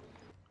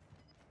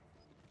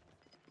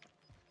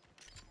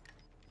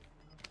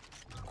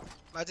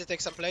 Madzi,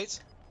 take some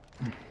plates.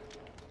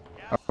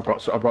 I've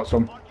got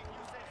some.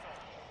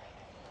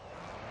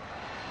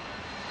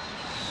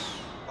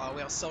 Wow,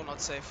 we are so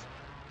not safe.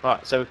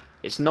 Right, so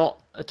it's not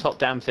a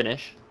top-down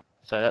finish.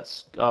 So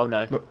that's... Oh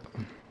no.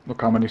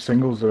 Look how many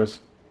singles there is.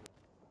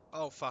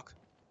 Oh, fuck.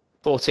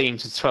 14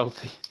 to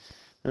 12.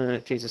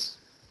 Jesus.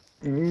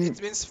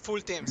 It means full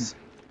teams.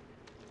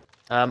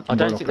 I Well,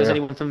 don't think there's okay.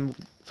 anyone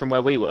from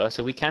where we were,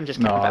 so we can just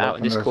No, camp I it don't out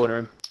in think this there's-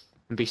 corner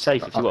and be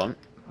safe if you want.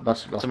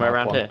 That's Somewhere my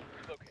around plan. here.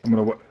 I'm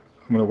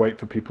gonna wait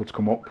for people to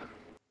come up.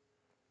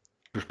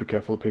 Just be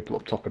careful of people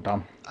up top of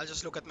dam. I'll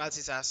just look at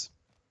Madzi's ass.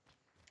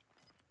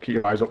 Keep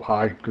your eyes up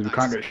high, because we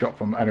can't Nice. get shot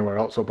from anywhere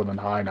else other than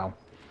high now.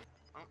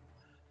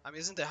 I'm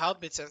using the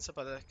heartbeat sensor,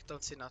 but I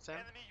don't see nothing.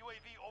 Enemy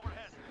UAV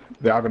overhead.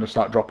 They are going to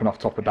start dropping off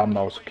top of dam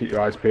now, so keep your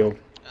eyes peeled.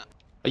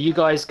 Are you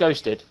guys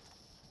ghosted?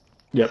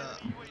 Yep.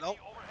 No. overhead.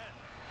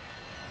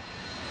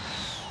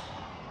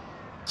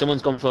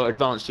 Someone's gone for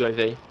advanced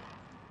UAV.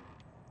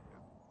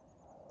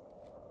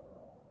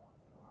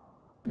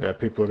 Yeah,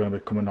 people are going to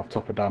be coming off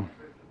top of dam.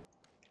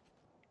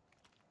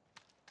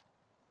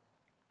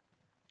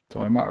 It's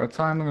only a matter of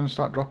time they're going to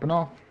start dropping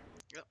off.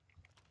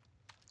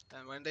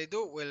 And when they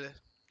do, we'll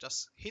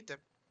just hit them.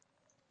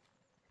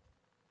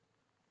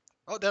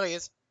 Oh, there he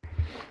is.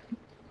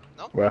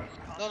 Where?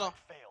 No.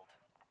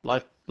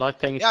 Failed. Live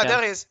ping if Yeah, you can.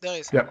 there he is, there he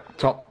is. Yep,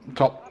 top.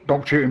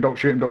 Don't shoot him, don't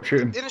shoot him, don't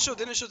shoot him. Didn't shoot.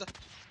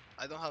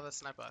 I don't have a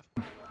sniper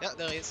rifle. Yeah,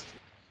 there he is.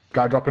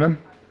 Guy dropping him.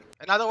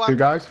 Another 2 one.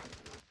 guys.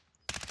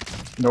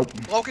 Nope.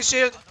 Broke his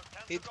shield.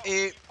 He...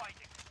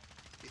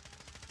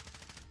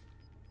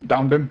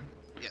 Downed him.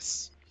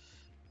 Yes.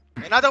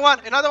 Another one,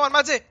 Madzi. Gas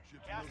is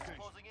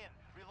closing in.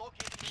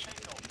 Relocating the safe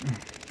zone.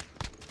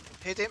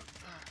 Hit him.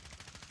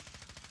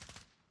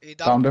 He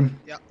Downed him.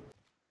 Yeah.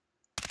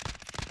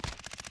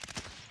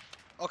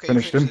 Okay,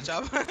 Finished you him.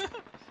 finished the job.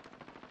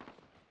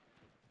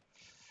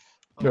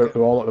 They're Okay.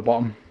 all at the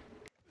bottom.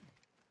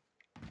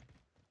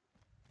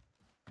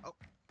 Oh.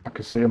 I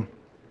can see them.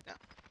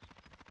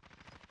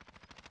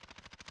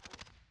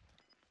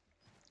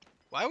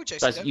 Why are we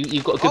chasing Guys, them?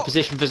 you've got a good Oh,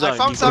 position for I zone.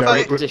 found You've got a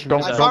somebody. good position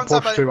don't for I zone. don't found push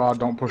somebody. too hard,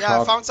 don't push Yeah, I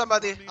hard. found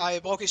somebody. I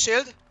broke his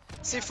shield.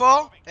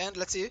 C4, and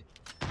let's see.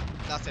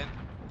 Nothing.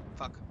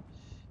 Fuck.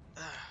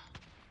 I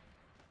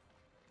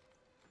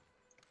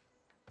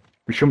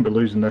We shouldn't be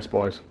losing this,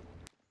 boys.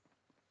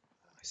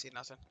 see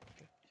nothing.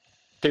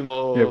 2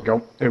 more. Here we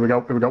go, here we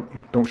go.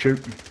 Don't shoot.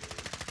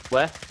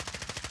 Where?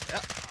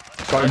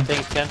 Got I him.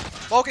 think can.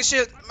 Broke his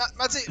shield.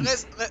 Madzi,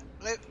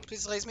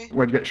 please raise me.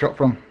 Where'd you get shot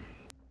from?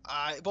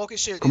 I broke his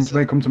shield. Come He's, to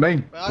me, come to me.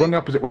 Where are Run you? the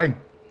opposite way.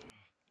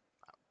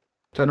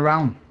 Turn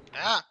around.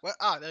 there you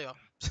are. You'll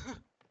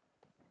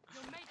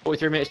make it.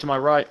 43 meters to my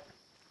right.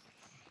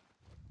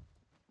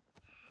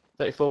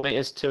 34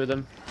 meters, 2 of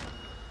them.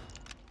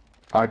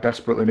 I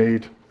desperately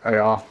need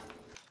AR.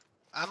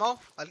 Ammo?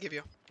 I'll give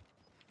you.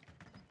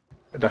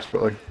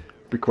 Desperately.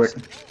 Be quick.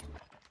 They're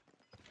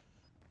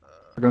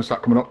gonna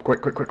start coming up.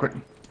 Quick.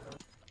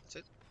 That's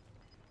it.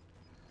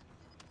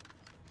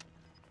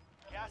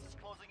 Gas is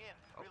closing in.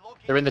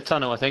 Relocating. They're in the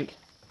tunnel, I think.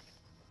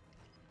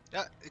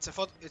 Yeah, it's a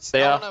photo. It's They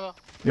now are. or never.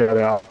 Yeah,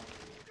 they are.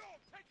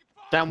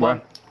 Down Where?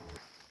 one.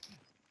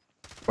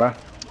 Where?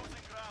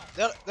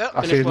 There.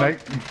 I see his Finish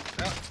mate.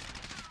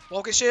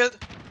 Broke his shield.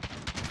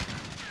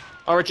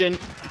 Origin,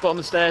 bottom of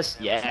the stairs.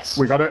 Yes.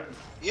 We got it.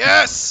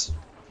 Yes!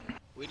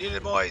 We did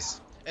it, boys.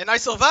 And I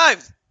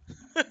survived!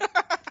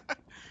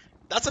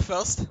 That's a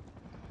first.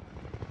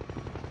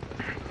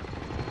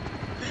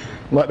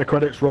 Let the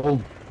credits roll.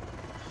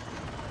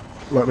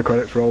 Let the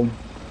credits roll.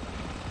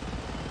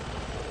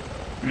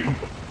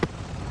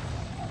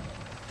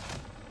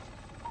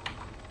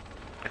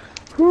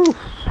 Whew.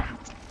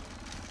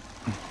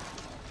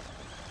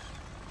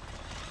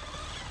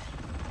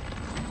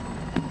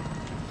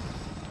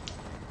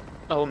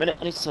 Oh, a minute.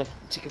 I need to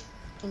take a.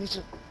 I need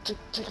to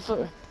take a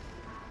photo.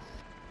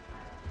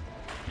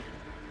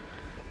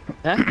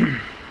 Huh?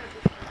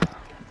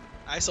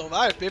 I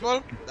survived,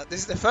 people.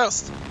 This is the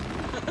first.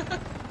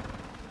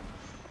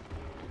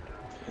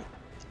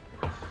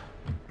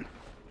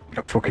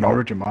 That fucking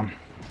Origin, man.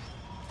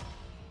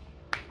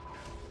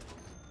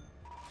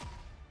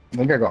 I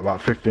think I got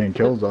about 15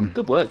 kills on.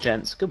 Good work,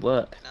 gents. Good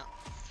work. No.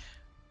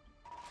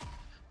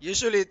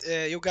 Usually,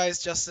 you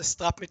guys just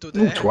strap me to Ooh,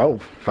 the.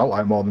 12. Felt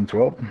like more than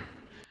 12.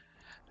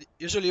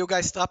 Usually, you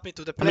guys strap me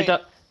to the How many, plane.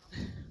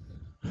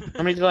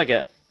 how many did I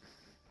get?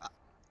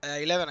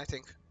 11, I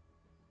think.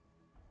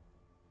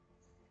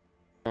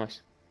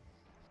 Nice.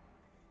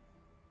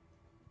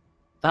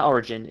 That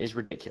Origin is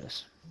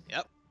ridiculous.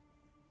 Yep.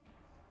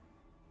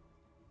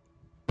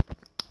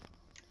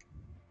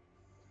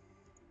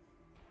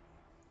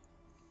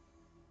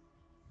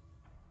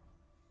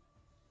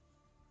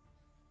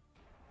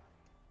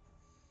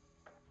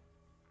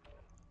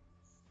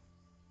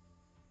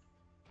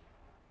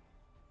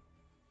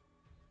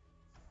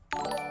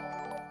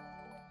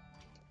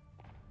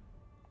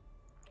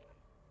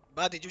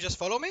 But did you just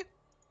follow me?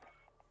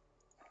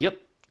 Yep.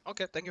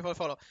 Okay, thank you for the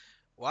follow.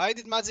 Why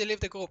did Madzi leave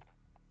the group?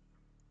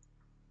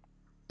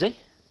 See?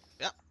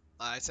 Yeah,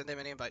 I sent him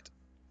an invite.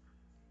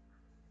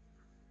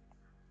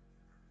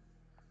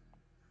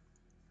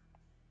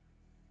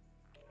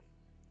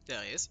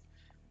 There he is.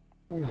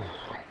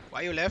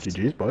 Why you left?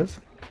 GG's, boys.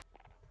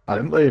 I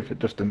didn't leave, it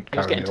just didn't He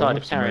was carry getting me tired over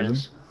of for some carrying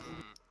reason.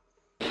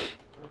 us.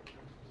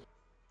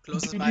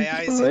 Closes my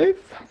GG's, eyes. boys.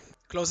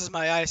 Closes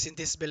my eyes in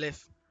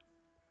disbelief.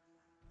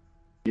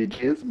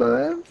 GG's,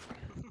 boys.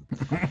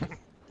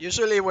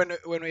 Usually, when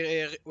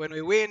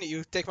we win,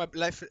 you take my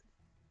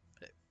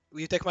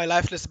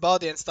lifeless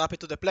body and strap it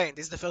to the plane.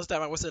 This is the first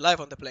time I was alive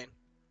on the plane.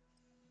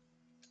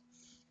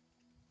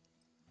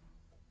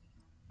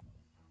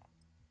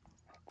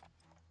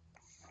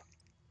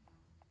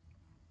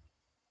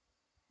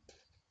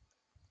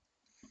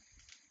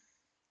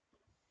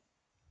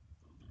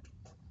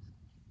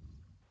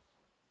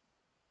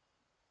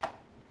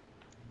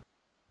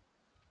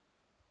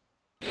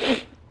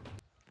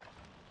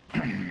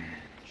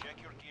 Check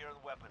your gear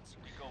and weapons.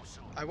 We go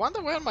soon. I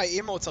wonder when my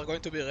emotes are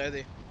going to be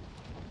ready.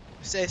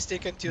 Say still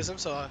can't use them,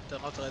 so they're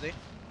not ready.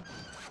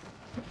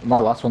 My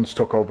last one's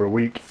took over a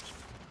week.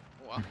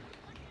 Wow.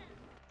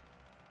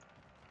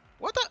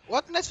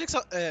 What Netflix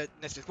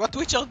what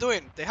Twitch are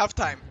doing? They have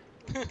time.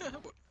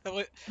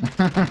 The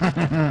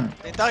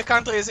entire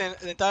country is in,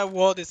 the entire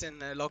world is in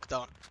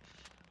lockdown.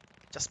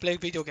 Just play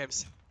video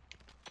games.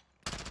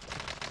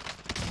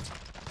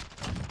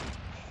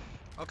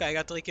 Okay, I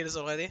got 3 kills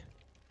already.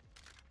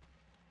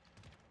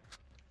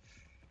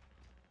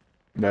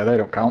 Yeah, they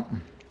don't count.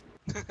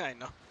 I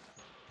know.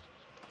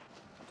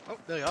 Oh,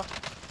 there you are.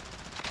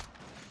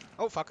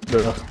 Oh, fuck.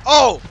 Yeah.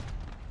 Oh!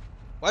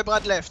 Why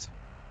Brad left?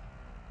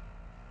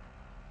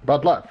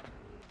 Bad left.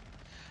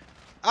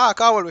 Ah,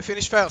 Cowell, we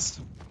finished first.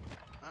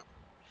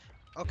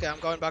 Okay, I'm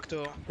going back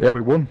to Yeah,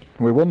 we won.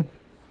 We won.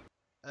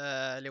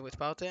 live with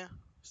party.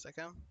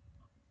 Second.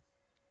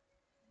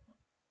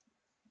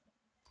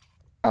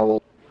 I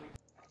will.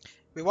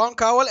 We won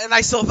Cowell and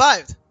I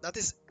survived. That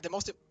is the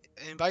most.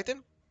 Invite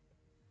him?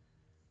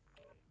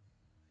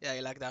 Yeah,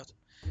 he lagged out.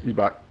 He's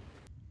back.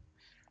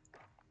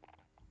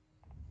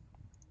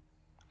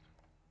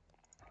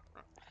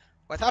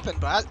 What happened,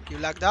 Brad? You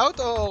lagged out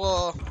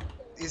or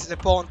is the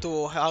pawn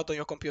too hard on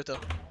your computer?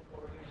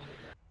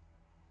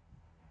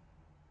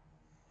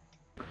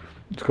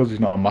 It's because he's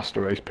not a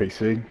Master Race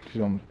PC.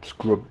 He's on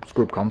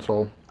Scrub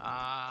console.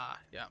 Ah,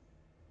 yeah.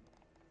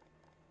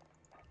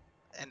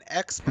 An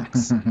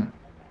Xbox.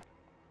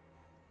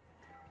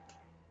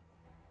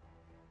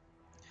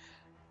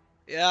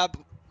 Yeah,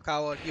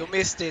 Cowell, you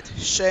missed it.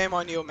 Shame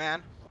on you,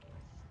 man.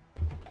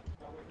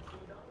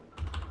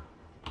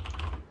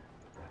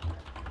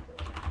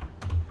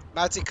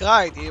 Matty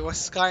cried. He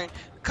was crying,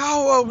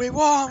 Cowell, we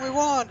won, we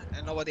won!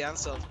 And nobody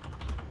answered.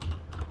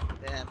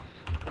 Damn.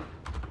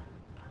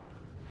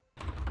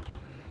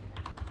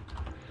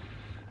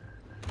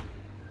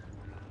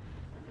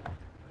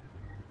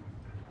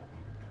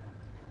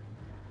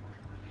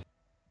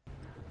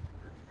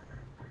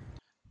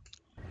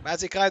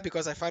 Matty cried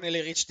because I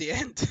finally reached the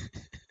end.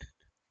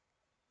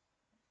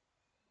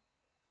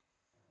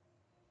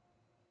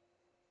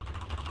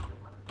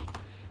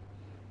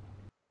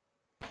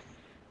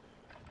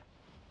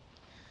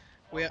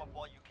 We are, Warm up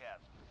while you can.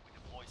 We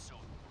deploy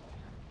soon.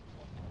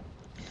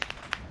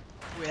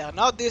 we are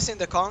not dissing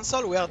the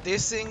console, we are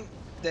dissing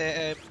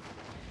the...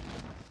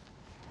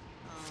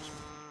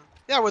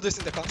 yeah, we're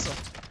dissing the console.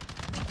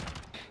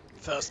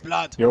 First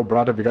blood. Yo,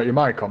 Brad, have you got your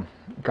mic on?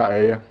 Can't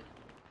hear you.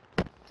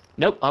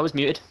 Nope, I was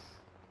muted.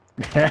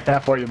 I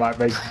thought you might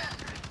be.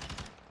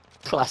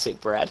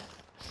 Classic Brad.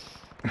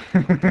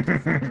 Stun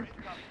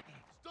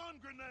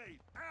grenade!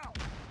 Ow!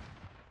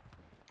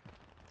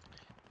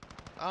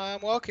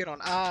 I'm walking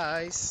on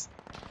ice.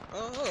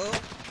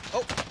 Oh,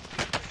 oh,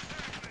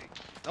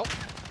 no.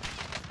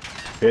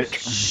 Bitch.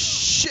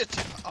 Shit.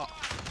 Oh.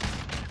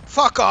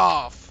 Fuck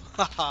off.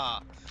 Haha.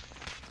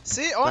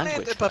 See,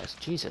 Language, guys.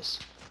 Jesus.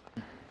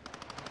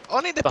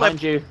 only the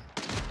Behind you.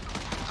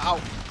 Ow.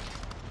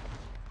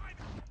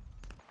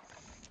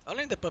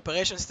 Only in the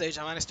preparation stage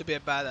I managed to be a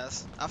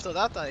badass. After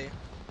that I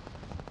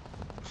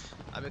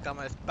become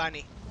a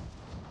bunny.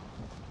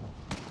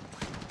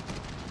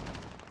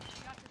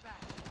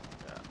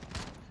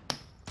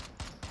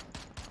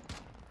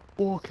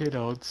 Walking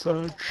on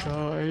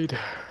sunshine.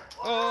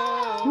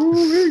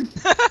 Oh.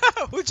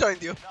 Who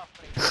joined you?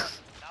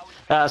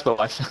 That's my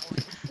wife.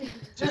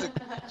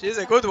 She's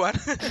a good one.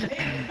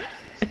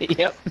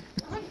 Yep.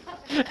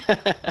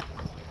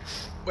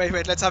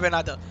 Wait, let's have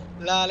another.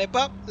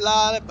 Lollipop,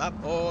 lollipop,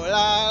 oh Ooh,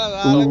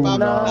 lollipop,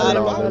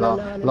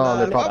 lollipop,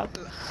 lollipop.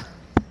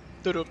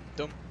 Dum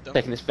dum dum.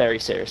 Taking this very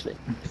seriously.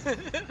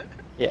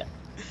 Yeah.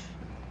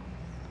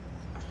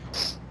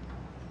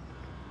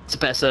 It's a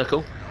better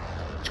circle.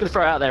 Just gonna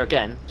throw it out there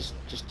again, just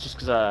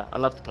because I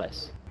love the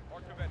place.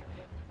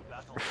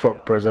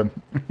 Fuck prison.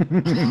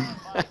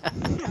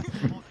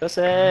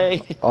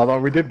 Say. Although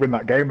we did win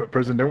that game at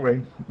prison, didn't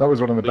we? That was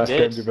one of the best did.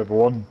 games we've ever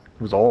won.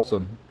 It was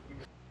awesome.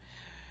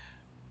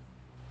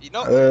 You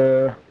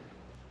know,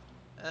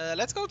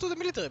 let's go to the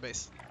military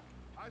base.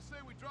 I say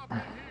we drop in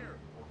here.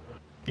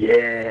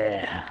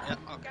 Yeah. Yeah,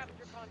 okay.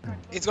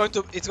 It's going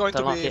to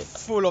Don't like be it.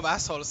 full of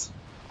assholes.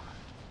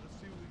 Let's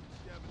see what we can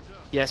scavenge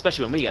up. Yeah,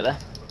 especially when we get there.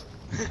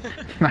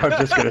 I was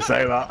just gonna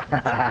say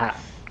that.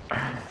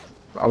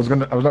 I was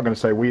not gonna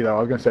say we though. I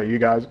was gonna say you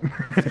guys.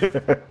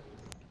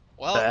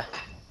 Well, Fair.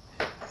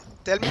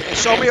 tell me,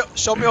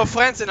 show me your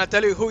friends, and I'll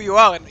tell you who you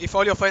are. And if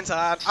all your friends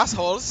are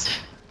assholes,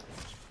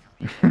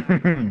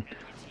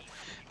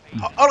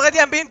 already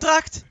I'm being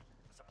tracked.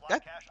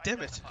 God damn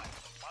it!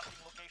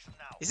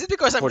 Is it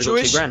because I'm Already got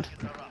Jewish? 2 grand.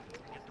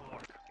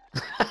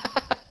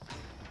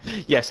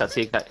 Yes, that's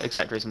the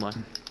exact reason why.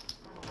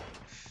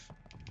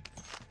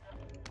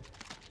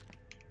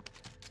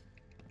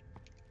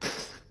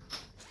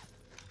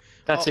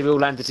 That's it. We all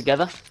landed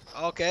together.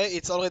 Okay,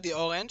 it's already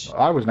orange.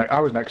 I was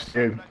next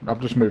to you. I've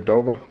just moved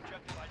over.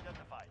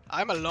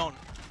 I'm alone.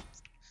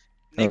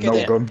 There's Naked,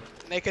 no gun.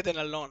 naked and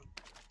alone.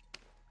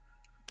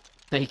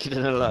 Naked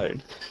and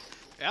alone.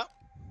 Yeah.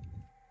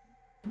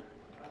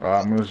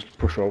 Right, I'm gonna just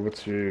push over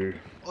to.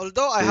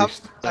 Although I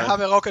East. have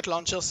a rocket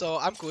launcher, so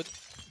I'm good.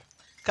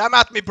 Come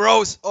at me,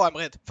 bros! Oh, I'm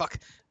red. Fuck.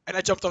 And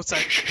I jumped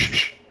outside.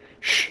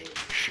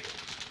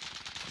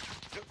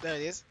 There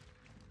it is.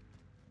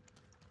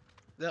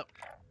 There.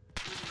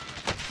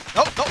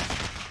 No, no!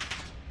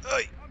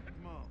 Oi!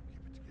 Come on,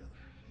 keep it together.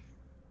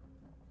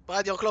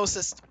 Brad, you're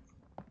closest.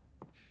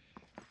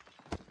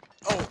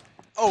 Oh,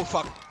 oh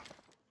fuck.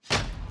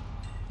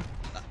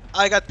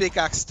 I got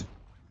pickaxed.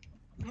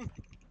 This is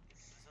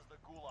the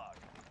gulag.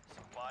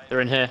 Survive.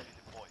 They're in here.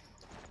 Deploy.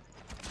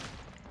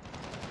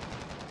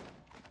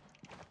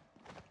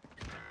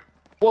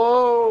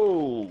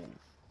 Whoa!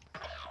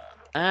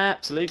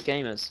 Absolute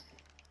gamers.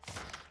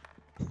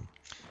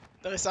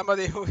 There is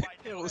somebody who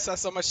has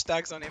so much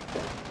tags on him.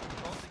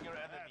 Taunting your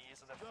enemy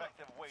is an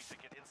effective way to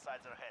get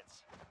inside their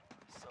heads.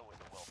 So is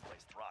a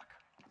well-placed rock.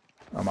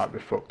 I might be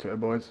fucked here,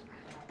 boys.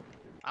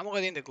 I'm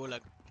already in the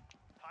gulag.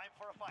 Time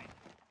for a fight.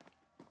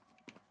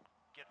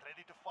 Get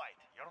ready to fight.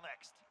 You're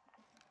next.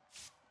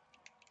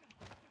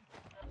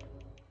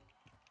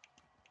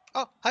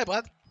 Oh, hi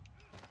Brad.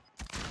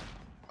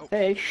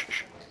 Hey.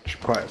 Shh,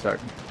 quiet a sec.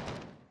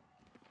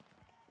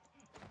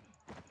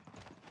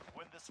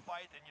 Win this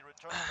fight and you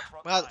return to the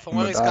front Brad, line. from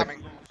where he's back.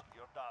 coming.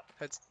 You're done.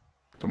 Heads.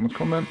 Someone's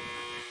coming.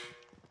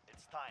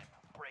 It's time.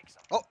 Break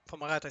some. Oh, from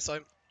my right I saw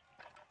him.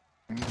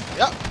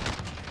 Yeah.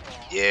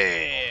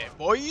 Yeah,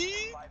 boy.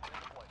 5-minute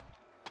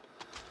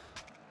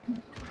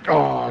deployment.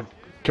 Oh,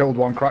 killed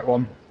one, cracked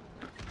one.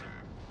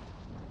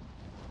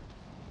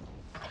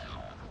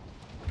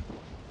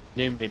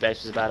 Knew me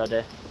base was a bad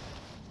idea.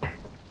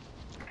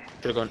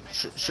 Should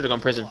have gone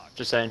prison.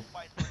 Just saying.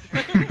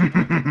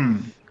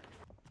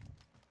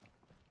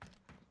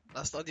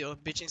 Last audio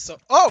bitching so.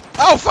 Oh!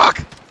 Oh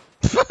fuck!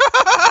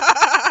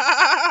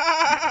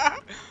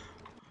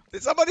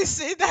 Did somebody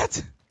see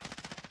that?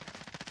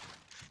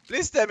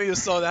 Please tell me you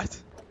saw that.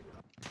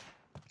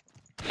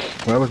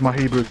 Where was my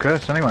Hebrew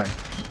curse anyway?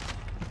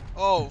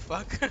 Oh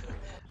fuck.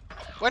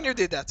 When you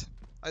did that?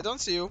 I don't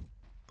see you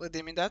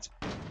redeeming that.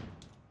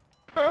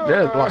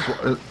 Yeah, the last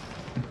one.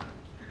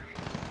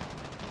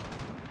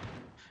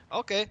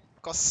 Okay,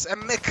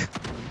 cosmic.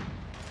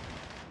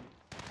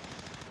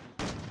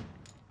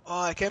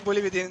 Oh, I can't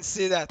believe you didn't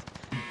see that.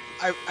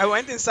 I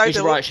went inside Use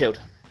the your right shield.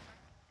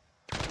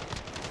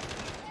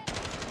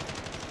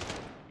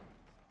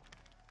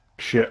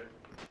 Shit.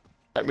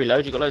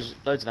 Reload. You got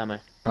loads of ammo.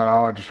 I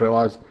know, I just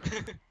realised.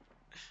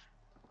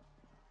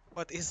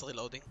 What is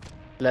reloading?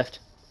 Left.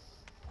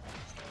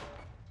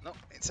 No,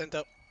 it's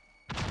center.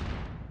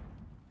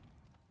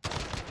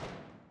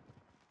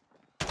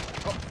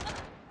 Oh,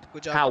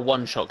 good job. How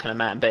one shot can a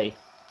man be?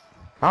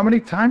 How many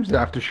times did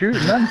I have to shoot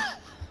him then?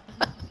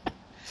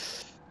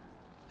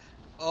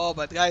 Oh,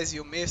 but guys,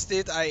 you missed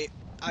it.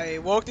 I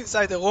walked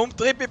inside the room,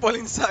 3 people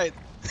inside.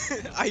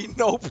 I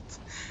noped.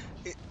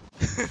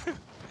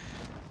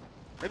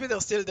 Maybe they're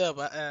still there,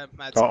 but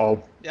Matt.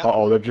 Uh-oh. Yeah.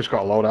 Uh-oh, they've just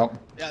got a loadout.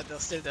 Yeah, they're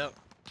still there.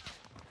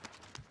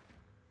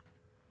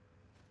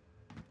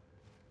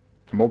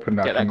 I'm hoping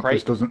that, Get that this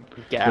crate. doesn't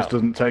Get this out.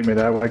 doesn't take me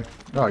their way.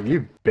 Oh,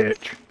 you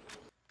bitch.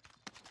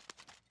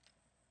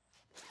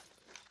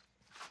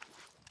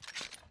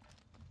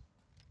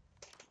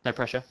 No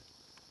pressure.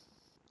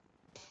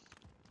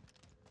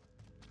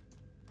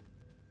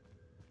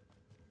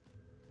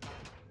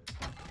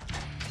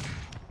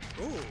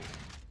 Ooh.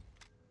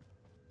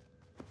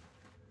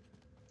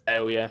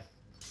 Hell yeah.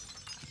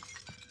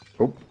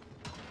 Oh,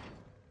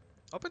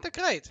 Open the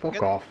crate.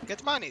 fuck off.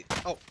 Get money.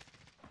 Oh,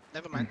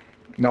 never mind.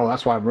 No,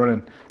 that's why I'm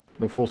running.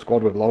 The full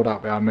squad with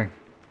loadout behind me.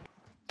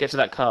 Get to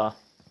that car.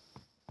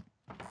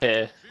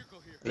 Here.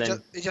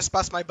 Then, It just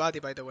passed my body,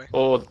 by the way.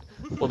 or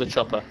the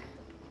chopper.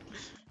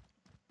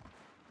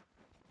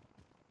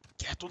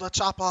 Get to the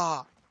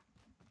chopper.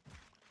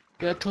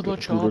 Get to the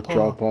To the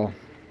chopper.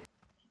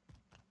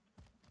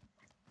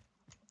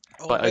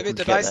 Oh, Quite maybe open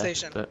the to get buy there,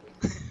 station. but-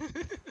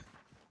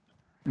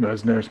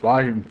 There's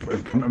nearby in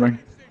front of me.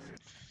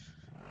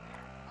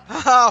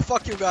 Haha,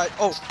 fuck you guys.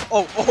 Oh.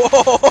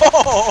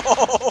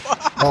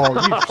 Oh,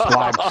 you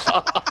slags.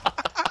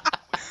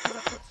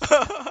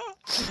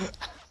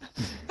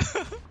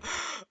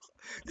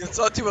 You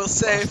thought you were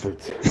safe.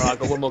 Bastards. Right, I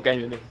got one more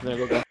game in me. Then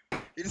we'll go.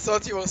 You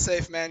thought you were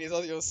safe, man. You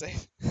thought you were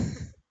safe.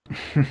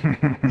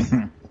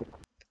 I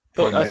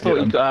thought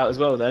you got out as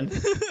well then.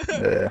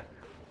 Yeah.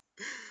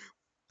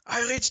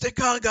 I reached the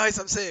car, guys.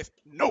 I'm safe.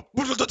 Nope.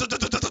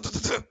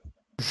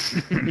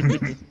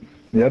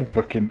 He had a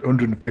fucking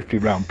 150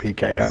 round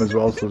PKM as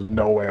well, so there's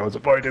no way I was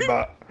avoiding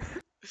that.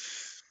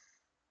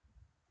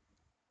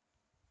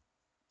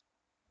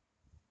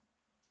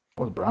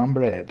 What's brown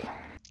bread?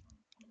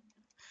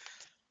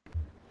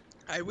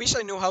 I wish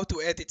I knew how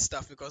to edit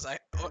stuff because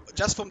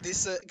just from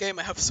this game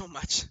I have so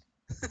much.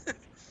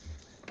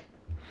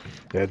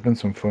 Yeah, there's been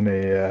some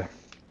funny.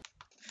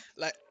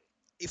 Like,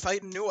 if I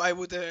knew, I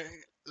would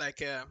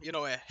you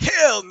know,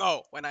 hell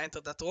no when I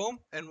entered that room,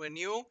 and when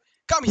you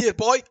come here,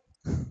 boy,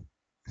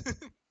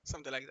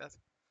 something like that.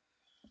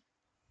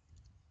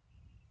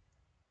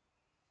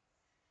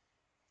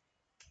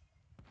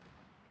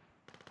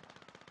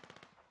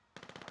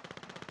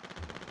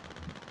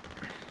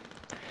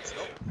 Let's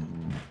go.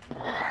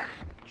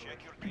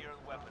 Check your gear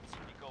and weapons.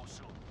 We go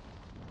soon.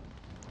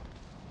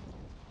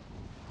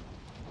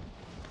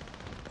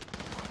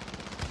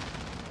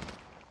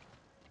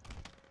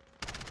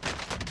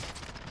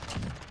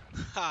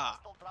 Ha!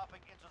 Still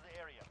dropping into the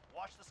area.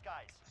 Watch the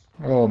skies.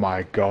 Oh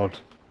my god.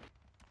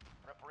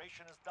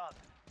 Preparation is done.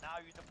 Now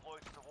you deploy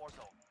to the war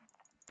zone.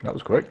 That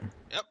was quick.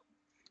 Yep.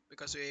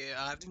 Because we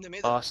arrived in the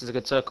middle. Oh, this is a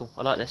good circle.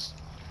 I like this.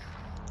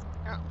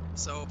 Yeah.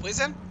 So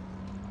prison.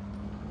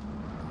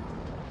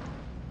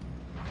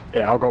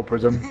 Yeah, I'll go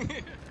prison.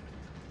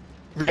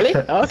 Really?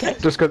 Oh, okay.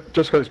 just cause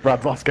it's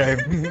Brad's last game.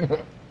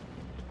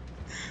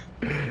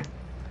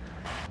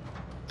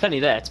 Plenty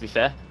there, to be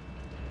fair.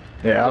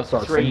 Yeah, that's what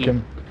I was Three.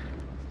 thinking.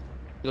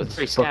 You got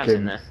 3 scabs in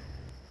Fucking- there.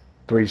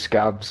 3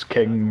 scabs,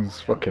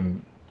 kings,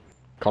 fucking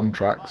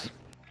contracts.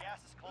 Gas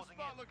is closing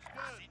in.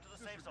 Proceed to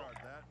the safe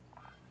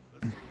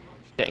zone.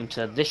 Getting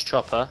to this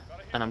chopper,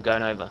 and I'm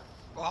going over.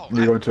 Wow.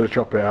 You go into the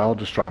chopper, yeah, I'll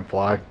just try and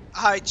fly.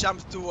 I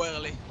jumped too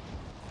early.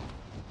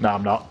 No,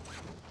 I'm not.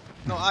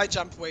 No, I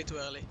jumped way too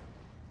early.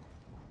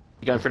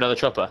 You going for another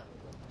chopper?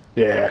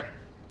 Yeah.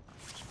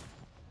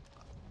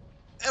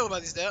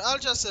 Everybody's there. I'll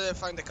just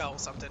find the car or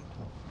something.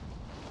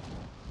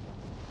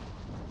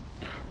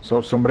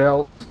 So somebody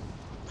else.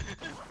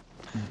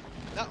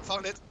 No,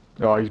 found it.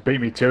 Oh, he's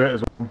beat me to it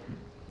as well.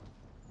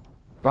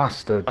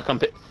 Bastard. I come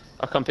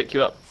pick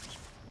you up.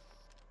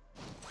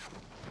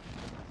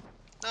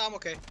 No, I'm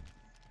okay.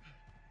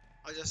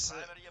 I'll just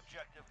Primary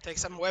objective. take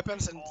some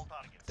weapons and All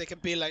targets. take a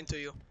beeline to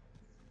you.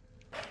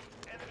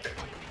 Enemy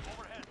UAV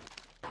overhead.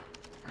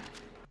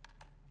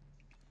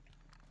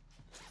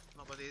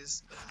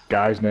 Nobody's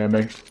Guys near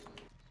me.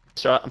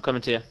 It's alright, I'm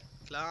coming to you.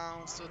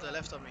 clowns to the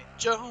left of me.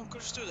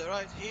 Junkers to the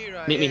right. Here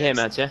I Meet me here, am.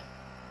 Mads, yeah?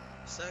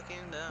 Stuck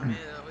in the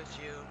middle with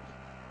you.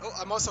 Oh,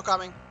 I'm also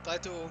coming. Try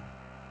to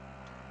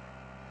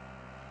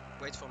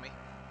wait for me.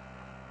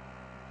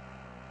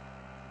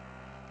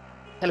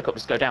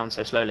 Helicopters go down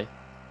so slowly.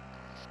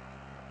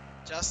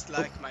 Just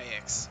like my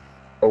ex.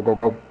 Go, go,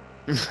 go.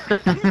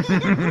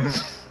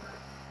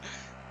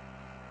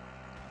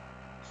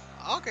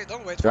 Okay,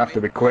 don't wait You for have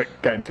to me. be quick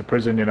getting to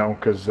prison, you know,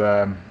 because,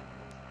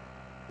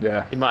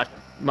 yeah. You might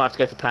have to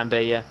go for plan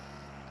B, yeah.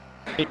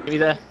 Meet me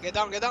there. Get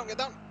down, get down, get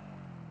down.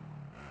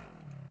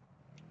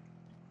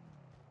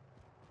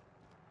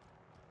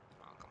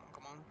 Come on,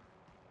 come on.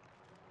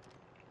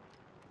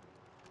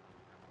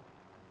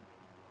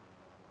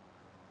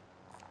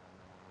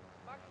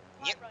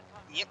 Yep,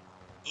 yep,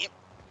 yep,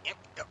 yep.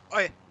 Oh,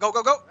 yeah. Go,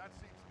 go, go.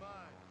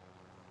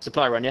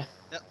 Supply run, yeah?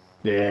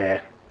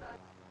 Yeah.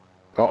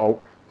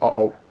 Uh-oh. Uh-oh.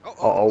 Oh, oh,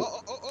 Uh-oh. oh,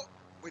 oh, oh, oh.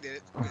 We did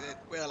it. We did it.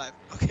 We're alive.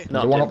 Okay.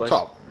 No, The one dead up boys.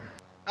 top.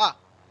 Ah,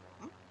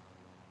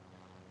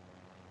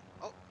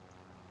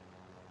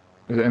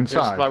 Is it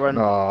inside? supply run.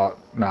 No,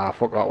 nah,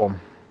 fuck that one.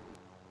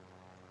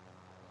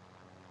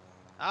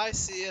 I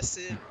see a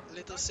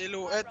little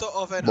silhouette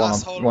of an One,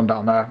 asshole. one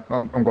down there.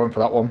 Oh, I'm going for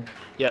that one.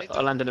 Yeah, Me too.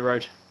 I'll land in the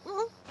road.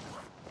 Woohoo.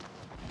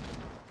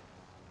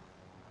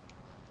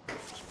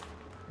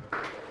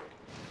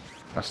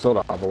 I still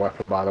don't have a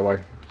weapon, by the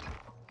way.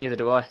 Neither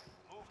do I.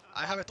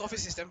 I have a trophy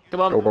system.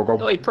 Come on. Go, go,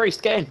 go. Oi,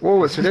 priest, get in. Whoa,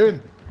 what's he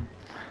doing?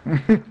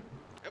 Yep.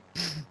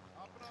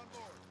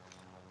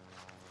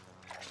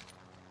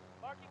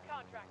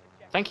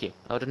 Thank you.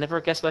 I would have never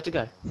guessed where to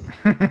go.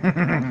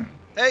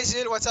 Hey,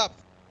 Sil, what's up?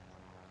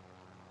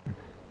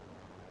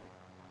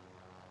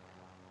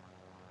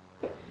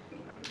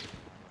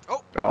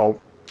 Oh, Oh,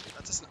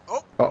 that's a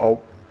oh,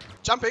 uh-oh.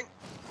 jumping.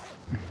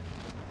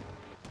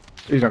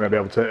 He's not going to be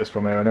able to hit us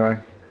from here anyway.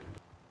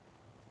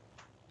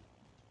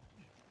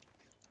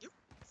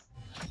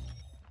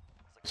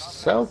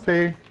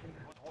 Selfie. Good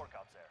work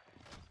out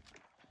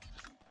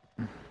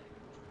there.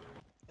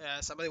 Yeah,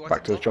 somebody wants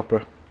Back to the to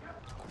chopper.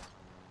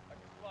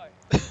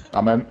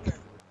 I'm in.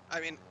 I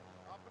mean,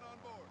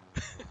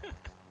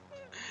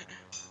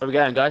 Where are we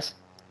going, guys?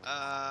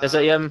 There's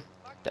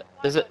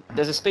a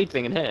there's a speed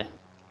thing in here.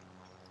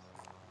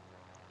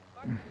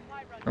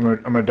 I'm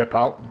gonna dip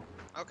out.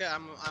 okay,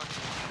 I'm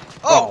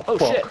oh, Oh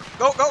fuck. shit!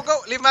 go, go, go,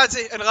 leave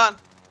Madzi and run.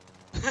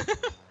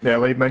 Yeah,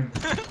 leave me.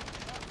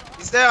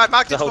 He's there, I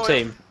marked The it whole for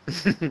him.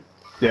 team.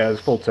 Yeah, there's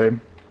full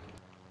team.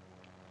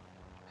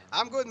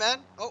 I'm good, man.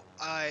 Oh,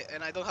 I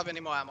don't have any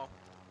more ammo.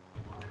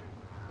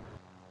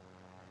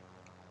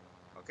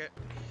 Okay,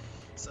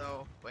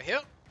 so we're here.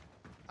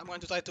 I'm going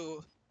to try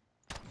to.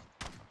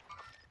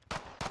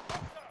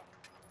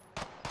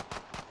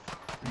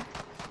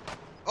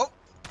 Oh,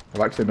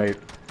 I've actually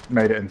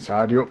made it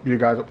inside. You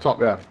guys up top,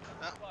 yeah.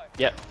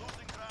 Yep.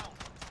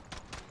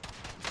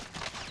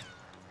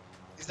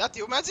 is that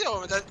you, Madzi,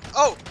 or that?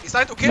 Oh, he's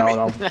trying to kill me.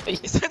 No, no.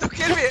 He's trying to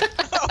kill me.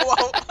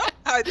 Oh, wow,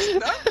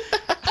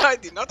 I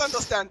did not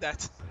understand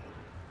that.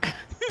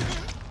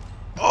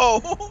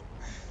 Oh.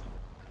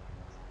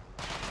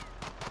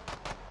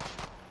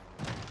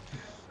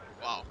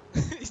 Wow,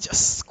 he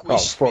just Oh,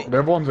 squished fuck. me.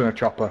 Everyone's in a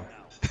chopper.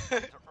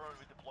 Early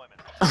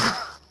deployment.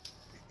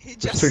 He There's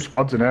just, two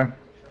squads in here.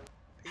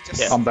 he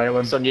just. Yeah. I'm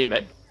bailing. It's on you,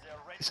 mate.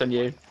 It's on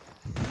you.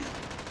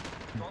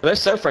 Well,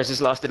 those self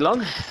phrases lasted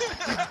long.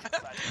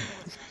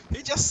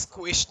 He just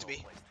squished me.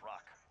 Placed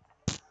rock.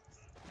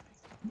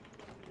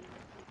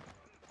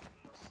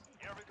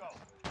 Here we go.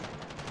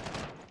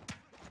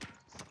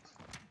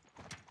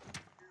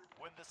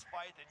 Win this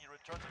fight and you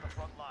return to the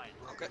front line.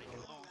 Okay, If you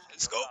lose,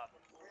 let's you're go. out.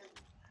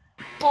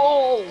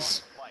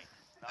 Balls! Fight.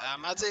 Now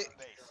Madzi,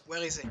 base.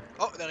 where is he?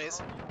 Oh, there he is.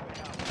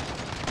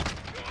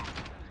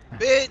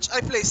 Bitch,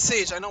 I play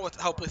Siege. I know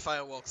how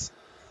pre-fire works.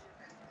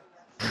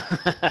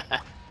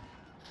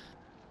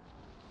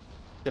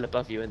 Still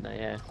above you, isn't they?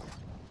 Yeah.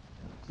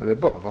 They're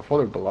above. I thought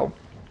they were below.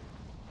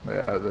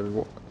 Yeah,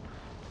 there's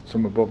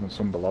some above and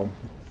some below.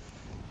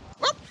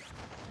 Whoop!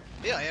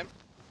 Here I am.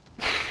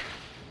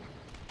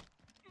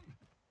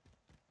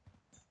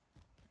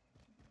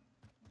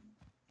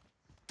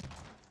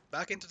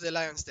 Back into the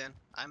lion's den.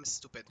 I'm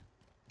stupid.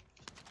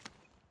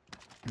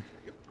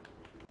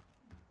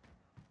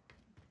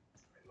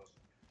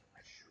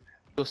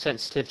 Your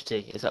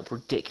sensitivity is up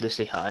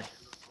ridiculously high.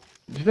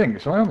 Do you think?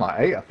 It's only on like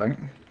 8, I think.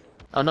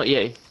 Oh, not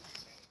you.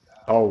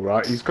 Oh,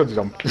 right. He's because he's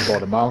on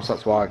keyboard and mouse,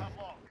 that's why.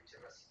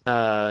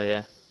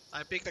 Yeah.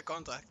 I picked a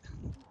contract.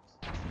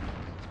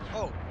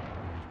 Oh.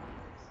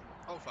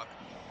 Oh fuck.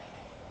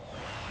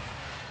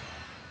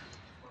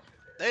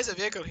 There is a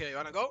vehicle here. You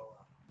wanna go?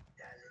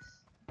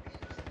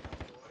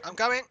 I'm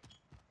coming.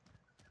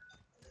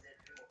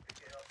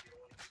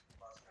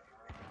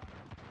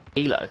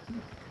 Elo.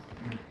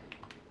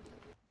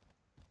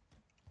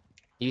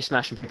 You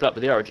smashing people up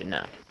with the origin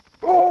now?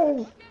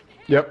 Oh!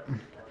 Yep.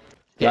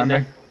 Get in Behind me.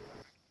 there.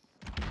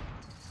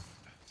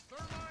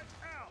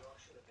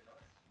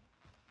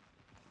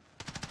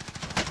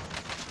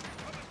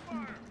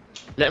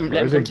 Let him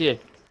Where is come he? to you.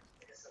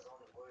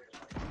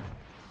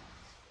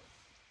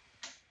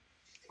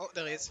 Oh,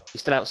 there he is.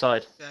 He's still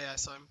outside. Yeah, I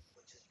saw him.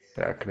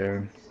 Yeah, I can hear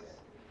him.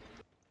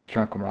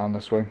 Trying to come around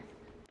this way.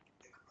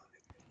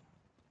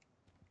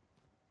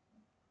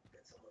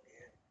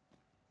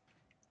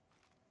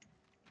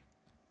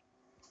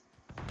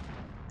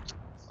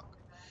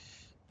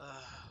 Uh,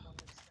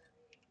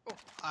 oh,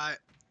 I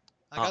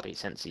got. Heartbeat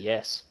sensor,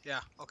 yes. Yeah,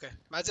 okay.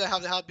 Madzi, I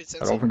have the heartbeat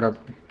I sensor. don't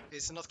think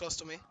It's not close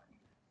to me.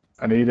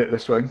 I need it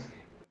this way.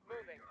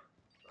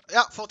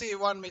 Yeah,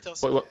 41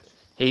 meters. What?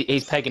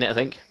 He's pegging it, I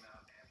think.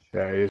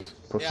 Yeah, he is.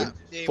 Pussy. Yeah,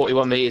 he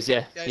 41 meters,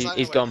 yeah. Yeah, he's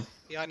anyway. gone.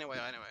 Yeah, anyway,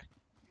 anyway.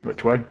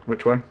 Which way?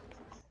 Which way?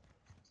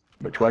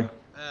 Which way?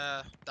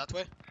 That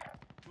way.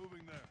 Moving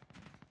there.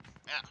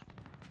 Yeah.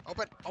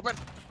 Open, open.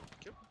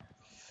 Thank you.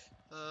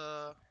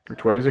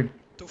 Which way is he?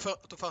 Too far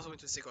for me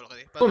to see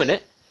already. But Wait a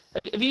minute.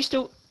 Have you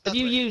still? Have That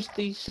you way. used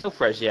the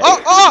self-res yet?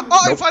 Oh, oh,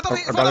 oh! In Nope. front of me!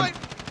 Oh, In I front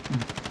of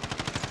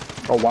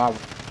got me! Oh, wow.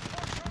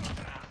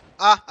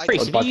 Ah, I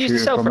Priest, did. Bad have you used the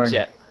shooting from self-res me.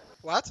 yet?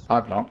 What?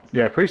 I've not.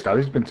 Yeah, Priest has.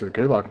 He's been to the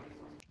gulag.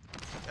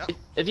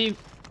 Have you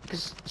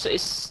Because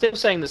it's still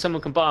saying that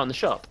someone can buy on the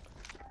shop.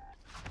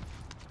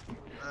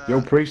 Yo,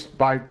 priest,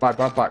 buy Brad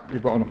back.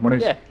 You've got enough money.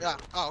 Yeah. Yeah.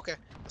 Oh, okay.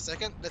 A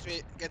second. Let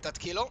me get that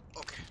kilo.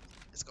 Okay.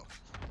 Let's go.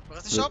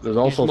 Where's the shop? There's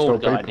You also just mauled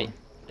still a guy, people.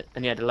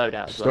 and he had a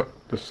loadout as well.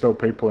 There's still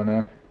people in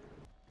here.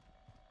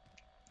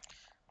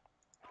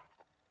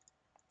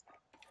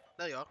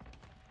 There you are.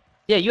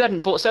 Yeah, you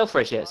hadn't bought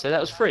self-res yet, so that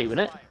was free,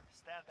 wasn't it?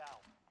 Stand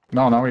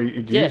down. No,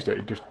 he Yeah. used it.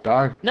 He just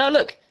died. No,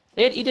 look,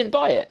 he didn't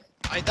buy it.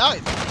 I died.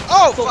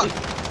 Oh, He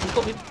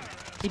bought,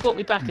 fuck. he bought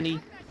me back,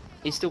 and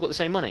he's still got the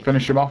same money.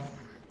 Finish him off.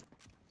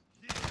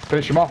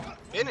 Finish him off.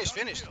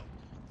 Finished.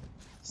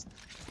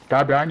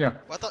 Guy behind you.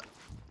 What the?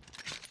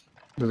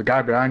 There's a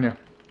guy behind you.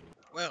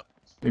 Well,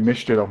 He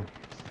missed you though.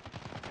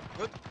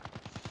 good.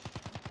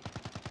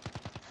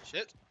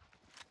 Shit.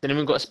 Then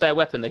anyone got a spare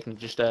weapon? They can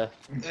just There.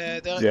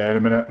 Yeah, in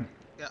a minute.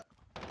 Yeah.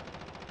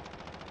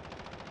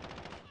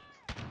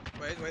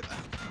 Wait.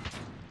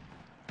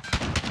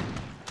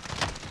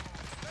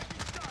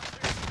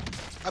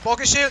 I broke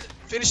his shield.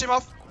 Finish him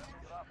off.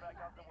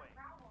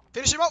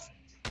 Finish him off.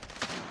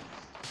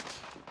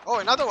 Oh,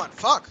 another one.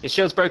 Fuck. his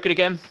shield's broken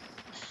again.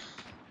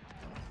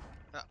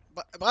 Yeah.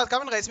 Brad,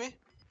 come and raise me.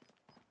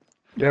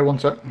 Yeah, one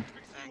sec.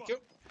 Thank you.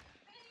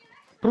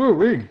 Ooh,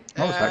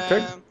 that was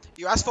hectic.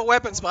 You asked for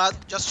weapons, Brad.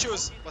 Just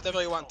choose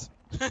whatever you want.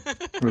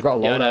 We've got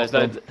a Yeah, load no, out. there's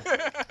loads.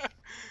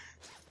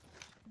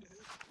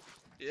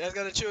 You just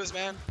gotta choose,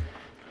 man.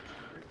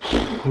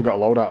 We've got a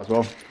load out as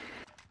well.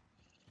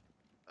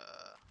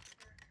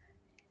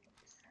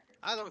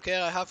 I don't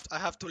care. I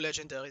have 2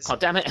 legendaries. Oh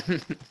damn it!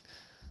 Enemy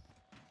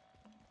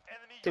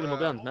Stealing more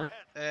guns, no?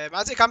 overhead.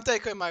 Mazi, come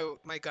take my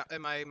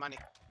money.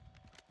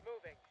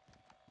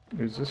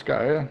 Who's this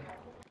guy here?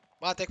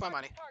 Brad, take my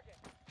money.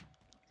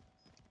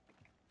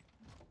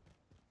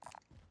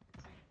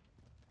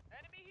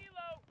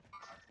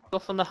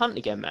 Off on the hunt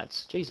again,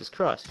 Mads. Jesus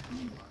Christ.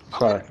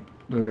 Sorry.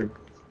 There's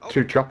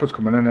 2 choppers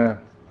coming in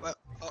here. Well,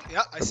 oh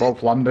yeah, I They're see.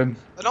 both landing.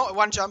 Oh, no,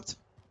 one jumped.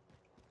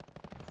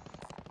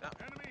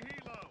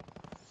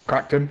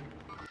 Cracked him.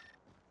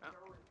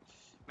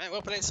 Man,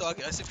 we're playing so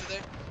aggressive today.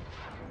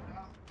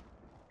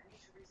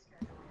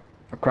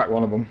 I cracked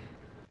one of them.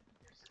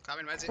 Come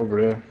in, Mazi. Over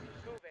here.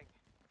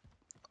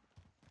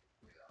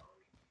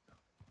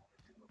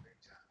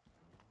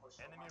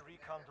 Enemy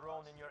recon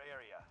drone in your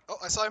area. Oh,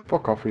 I saw him.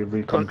 Fuck off, you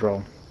recon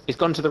drone. He's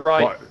gone to the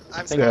right. What?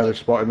 I'm Yeah, scared. they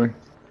spotted me.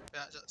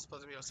 Yeah, just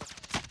spotted me also.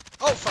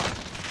 Oh, fuck.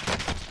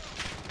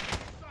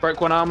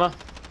 Broke one armor.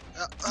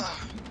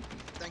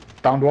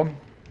 Downed one.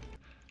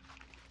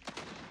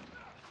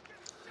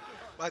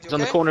 Brad, you He's on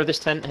the okay? corner of this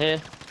tent here.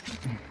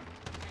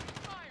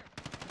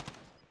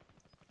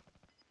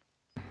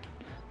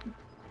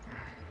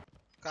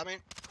 Coming.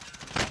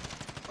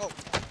 Oh.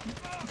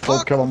 Full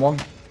Fuck. kill on one.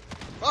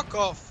 Fuck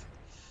off.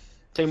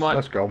 Team white.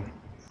 Let's go.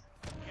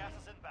 Gas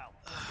is inbound.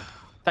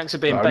 Thanks for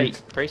being No,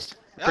 bait, Priest.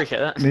 Yeah. Appreciate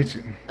that. Need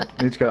to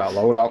get that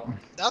load out.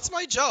 That's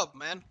my job,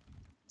 man.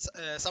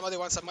 Somebody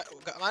wants some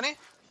money?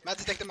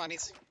 Mazi, take the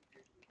monies.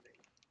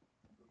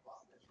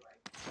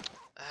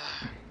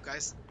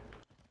 Guys,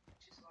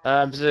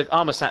 There's an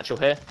armor satchel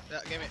here. yeah,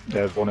 give me.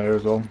 There's one here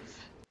as well.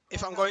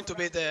 If I'm going to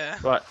be the...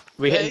 Right,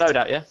 we hitting Wait.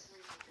 loadout, yeah?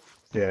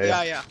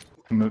 Yeah.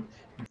 Mm,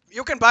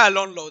 You can buy a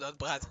lone loadout,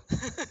 Brad.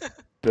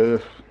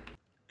 the-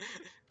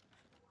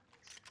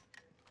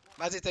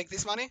 Mazi, take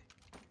this money.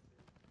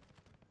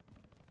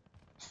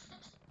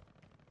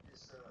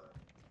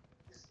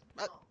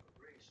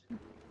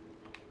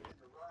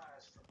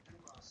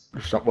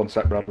 Stop one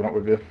sec, Brad. We're not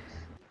with you.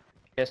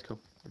 Yes, cool.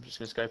 I'm just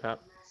gonna scope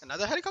out.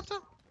 Another helicopter?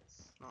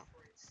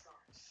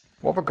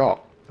 What have I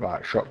got?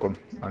 Right, shotgun.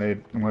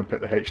 I'm gonna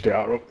pick the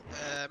HDR up.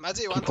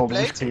 Mazi, you Keep want a holding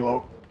this plate?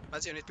 kilo.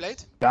 Mazi, you need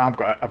plate? Yeah,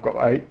 I've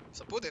got 8.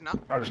 So put it now.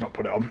 I'll just not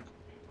put it on.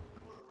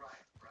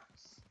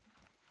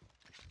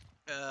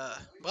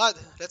 Brad,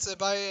 let's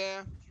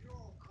buy...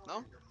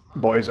 no?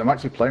 Boys, I'm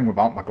actually playing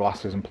without my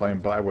glasses and playing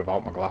better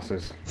without my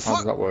glasses. How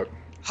does that work?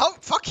 How?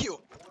 Fuck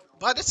you!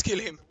 Brad, let's kill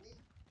him.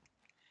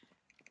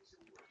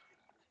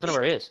 I don't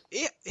know where he is.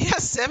 He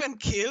has 7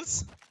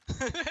 kills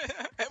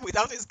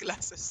without his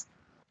glasses.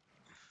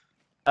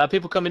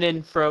 People coming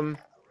in from.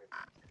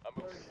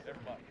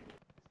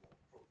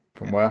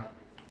 From where?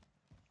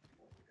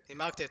 He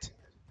marked it.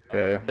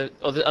 Yeah. The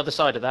other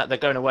side of that. They're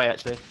going away,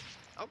 actually.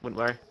 Oh. Wouldn't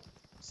worry.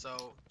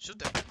 So, shoot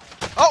them.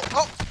 Oh!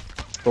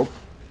 Oh,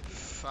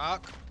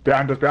 Fuck.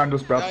 behind us,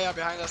 Brad. Yeah,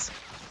 behind us.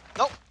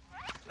 No!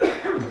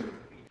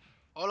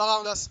 All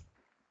around us.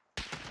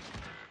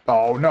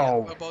 Oh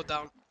no! We're both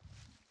down.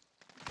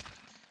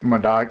 I'm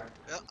gonna die.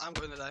 Yeah, I'm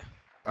gonna die.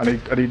 I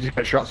need you to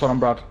get shots on him,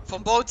 Brad.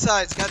 From both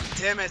sides, god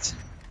damn it.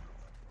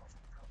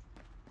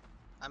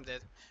 I'm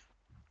dead.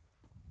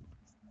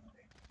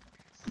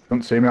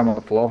 Don't see me, I'm on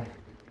the floor.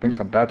 I think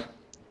I'm dead.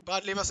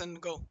 Brad, leave us and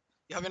go.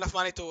 You have enough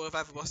money to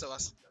revive both of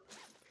us.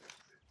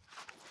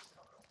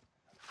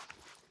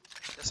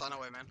 Just run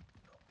away, man.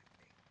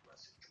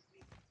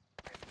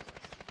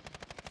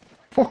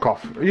 Fuck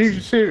off. Are you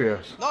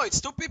serious? No,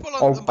 it's 2 people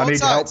on, Oh, on I both need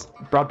sides.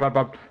 help.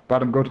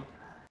 Brad, I'm good.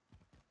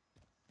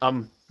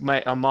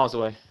 Mate, I'm miles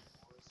away.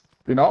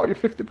 You know, you're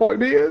 50 40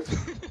 meters.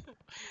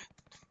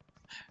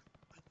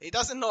 He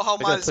doesn't know how We're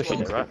gonna miles push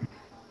walk. it, right?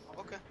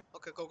 Okay,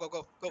 okay, go, go,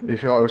 go, go, You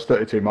feel like it was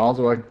 32 miles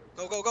away?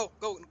 go, go, go,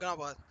 go, go,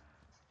 bud.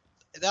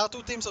 There are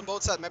two teams on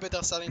both sides. Maybe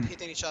they're starting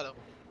hitting each other.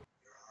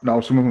 No,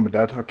 some of them are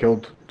dead. I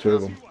killed 2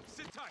 of them.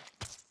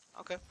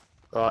 Okay,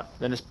 Right,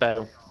 then let's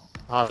bail.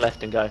 Hard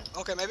left and go.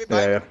 okay, maybe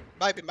Yeah, yeah.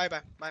 buy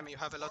me. You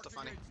have a lot of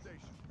money.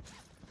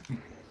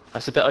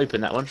 That's a bit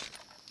open, that one.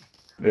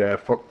 Yeah,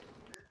 fuck.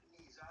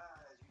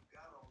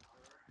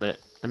 But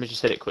let me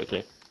just hit it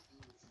quickly.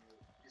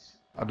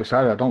 I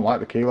decided I don't like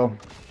the kilo.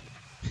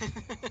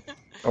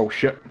 Oh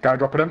shit, guy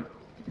dropping him.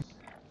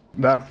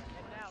 There.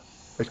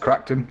 He's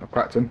cracked him. I've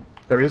cracked him.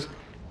 There he is.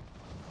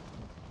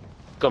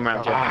 Gone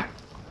round, Ah,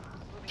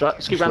 yeah.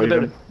 Right, scoot just round the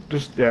leave building.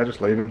 him.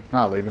 Just leave him.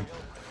 Nah, leave him.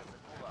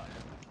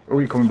 Oh,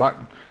 you coming back?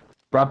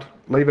 Brad,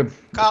 leave him.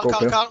 Let's go up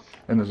here. Carl.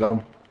 In the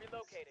zone.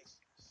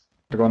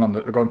 They're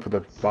going for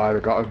the buy. They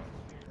got him.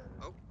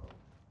 Oh,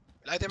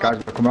 light him Guys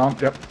up. are coming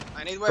around. Yep,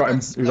 I need got him.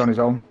 weapons. He's on his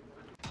own.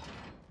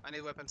 I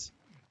need weapons.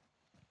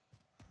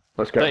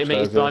 Let's get 30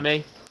 metres upstairs. by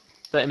me.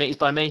 30 metres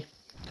by me.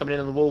 Coming in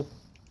on the wall.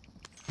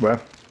 Where?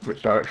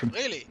 Which direction?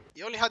 Really?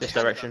 You only had This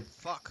the direction.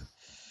 handgun. Fuck.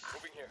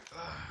 Moving here.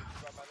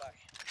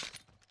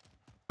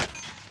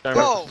 Going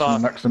Whoa! right far.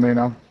 Next to me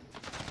now.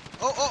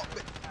 Oh,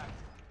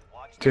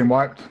 Team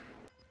wiped.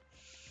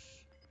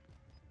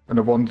 And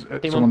the one's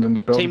someone's in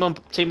the building.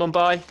 Team on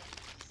by.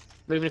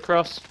 Moving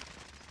across.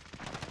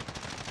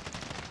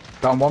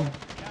 Down one.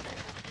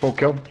 Full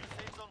kill. Safe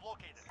zone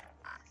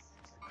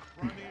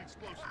located.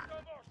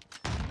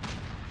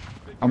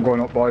 I'm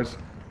going up, boys.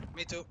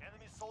 me too.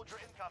 Enemy soldier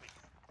incoming.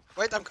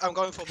 Wait, I'm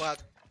going for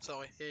Brad.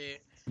 Sorry,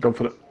 Go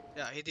for it.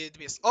 he did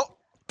miss. Oh!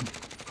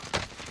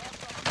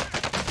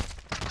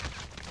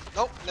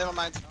 No, never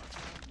mind.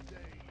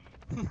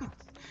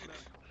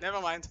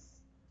 Never mind.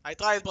 I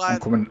tried,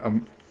 Brad.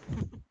 I'm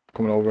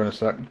coming over in a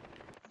sec.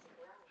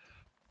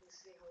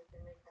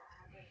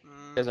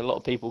 There's a lot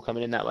of people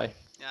coming in that way.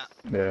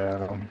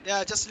 Yeah.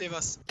 Yeah, just leave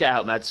us. Get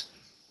out, Mads.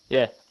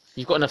 Yeah.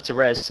 You've got enough to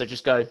res, so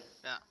just go.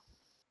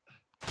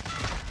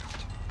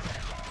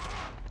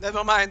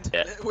 Never mind.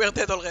 Yeah. We're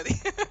dead already.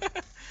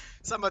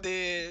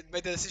 Somebody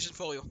made the decision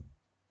for you.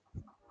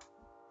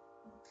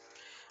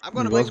 I'm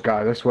gonna Those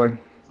guy this way.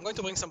 I'm going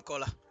to bring some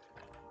cola.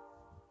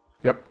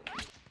 Yep.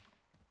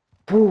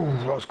 Ooh,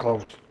 that was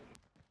close.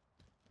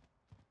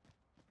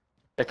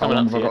 They're coming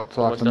How up long for have I you. got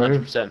till I have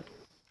Almost to move?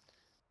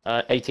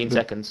 100%. 18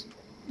 seconds.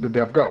 Did they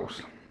have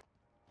ghosts?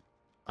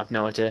 I've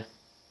no idea.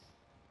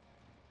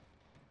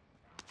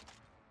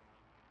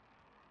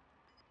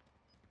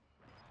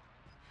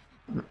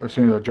 As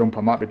soon as I jump,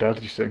 I might be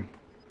dead, you see.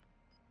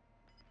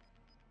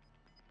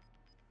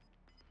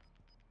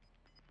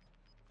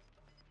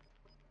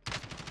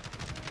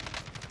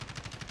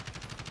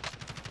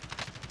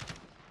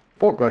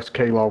 Fuck this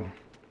kilo.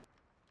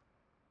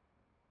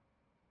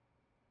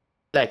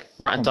 Leg.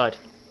 Right hand side.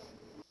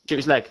 Shoot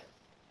his leg.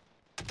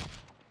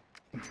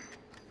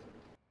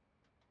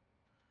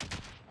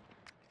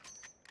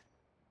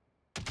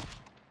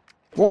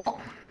 What?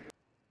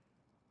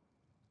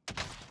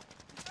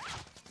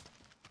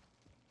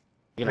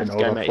 You're gonna have to I know,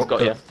 go, I mate. He's got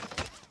fucked you. up.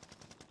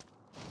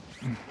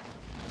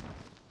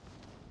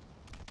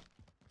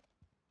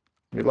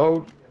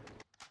 Reload.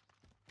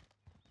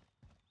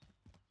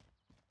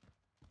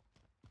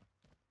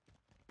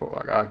 Fuck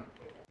that guy.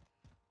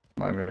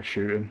 Not even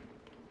shooting.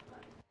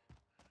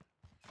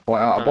 Boy,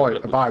 out, boy,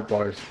 abide,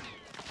 boys.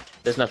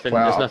 There's nothing.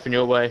 Well, There's nothing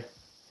your way.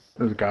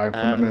 There's a guy in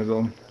front of me as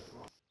well.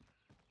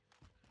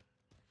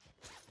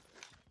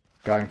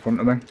 Guy in front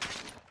of me.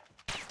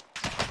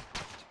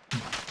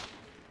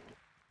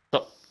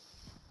 Stop.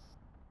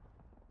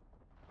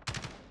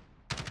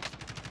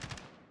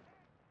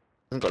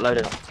 Hasn't got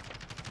loaded.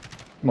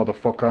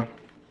 Motherfucker.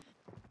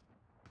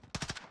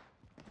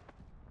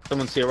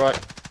 Someone's to your right.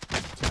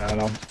 Yeah, I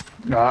know.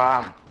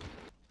 Ah!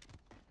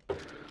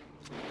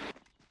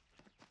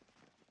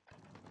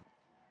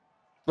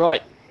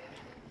 Right.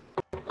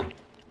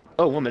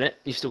 Oh, 1 minute.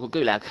 You've still got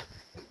gulag.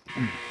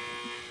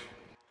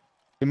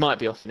 We might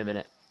be off in a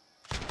minute.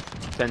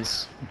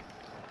 Depends.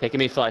 Okay, give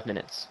me 5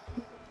 minutes.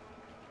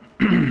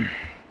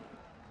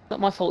 Not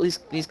my fault.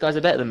 These guys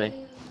are better than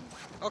me.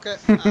 Okay,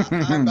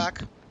 I'm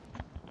back.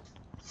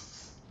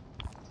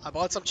 I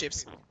bought some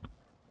chips.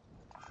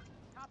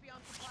 Copy on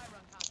supply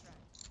run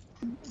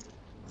contract.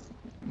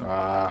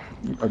 Ah,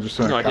 I just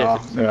seen No a idea.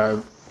 car.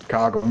 Yeah,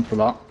 car going for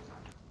that.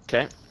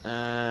 Okay.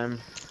 I'm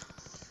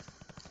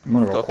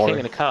gonna go Got a king quarry.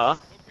 in a car.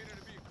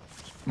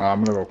 Nah,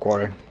 I'm gonna go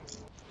quarry.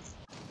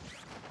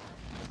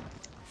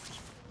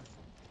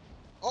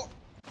 Oh!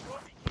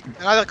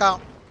 Another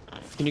car.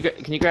 Can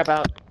you grab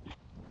out?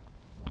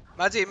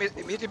 Madzi,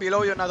 immediately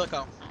below you, another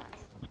car.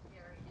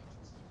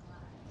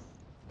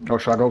 Oh,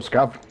 should I go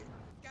scav?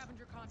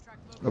 Scavenger contract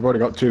located. I've already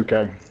got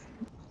 2k.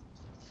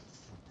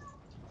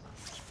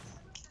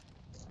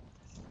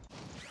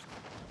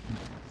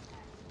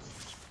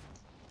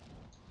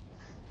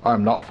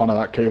 I'm not a fan of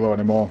that kilo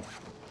anymore.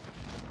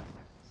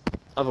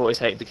 I've always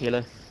hated the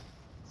kilo.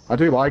 I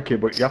do like it,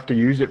 but you have to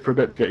use it for a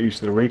bit to get used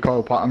to the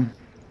recoil pattern.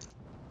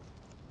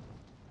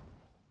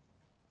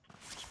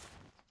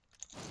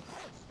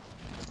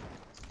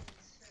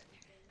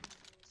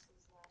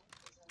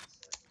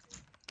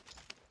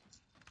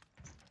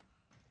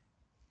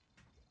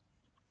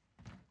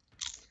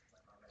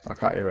 I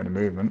can't hear any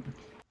movement.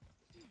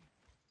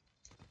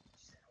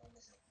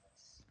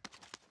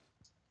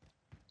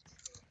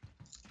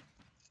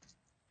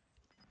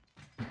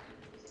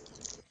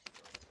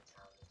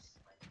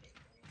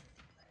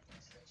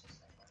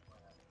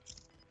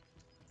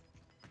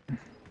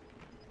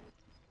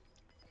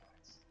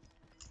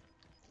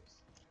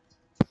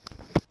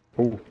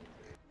 Oh.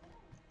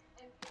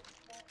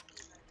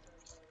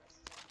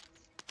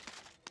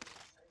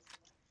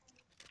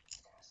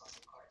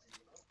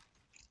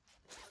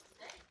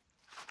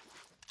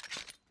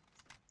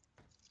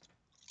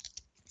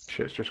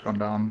 Shit's just gone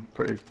down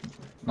pretty,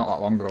 not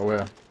that long ago,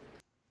 yeah.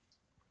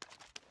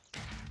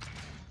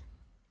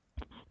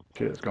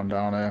 Shit's gone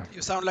down here.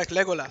 You sound like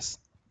Legolas.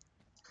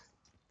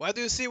 What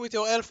do you see with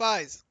your elf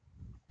eyes?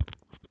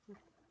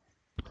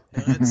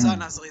 The red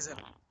sun has risen.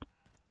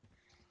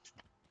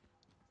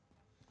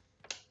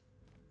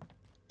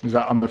 Is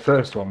that on the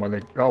first one when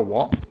they, oh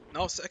what?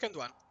 No, second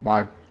one.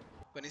 My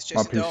When he's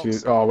My chasing the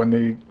PC. orcs. Oh, when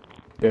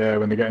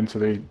they get into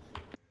the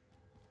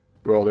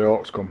where all the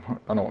orcs come.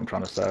 I know what I'm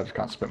trying to say. I just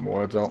can't spit my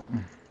words out.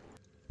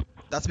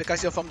 That's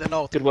because you're from the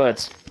north. Good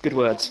words. Good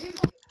words.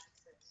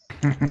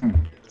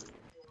 I'm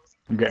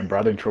getting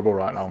Brad in trouble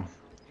right now.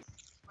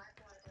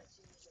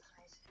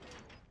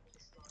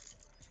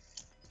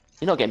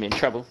 You're not getting me in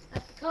trouble.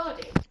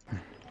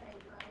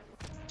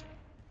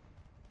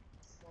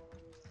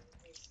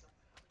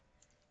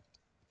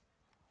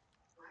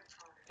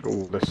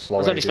 Oh, this I slow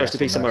was only ADS supposed to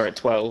be on somewhere this. at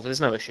 12.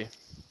 There's no issue.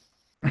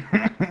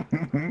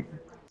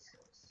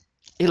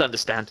 He'll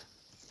understand.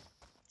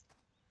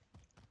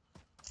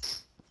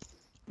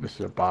 This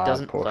is a bad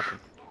Doesn't push. fucking.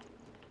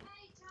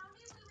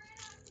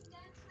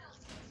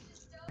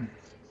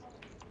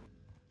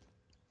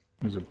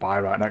 There's a buy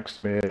right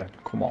next to me here.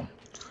 Come on.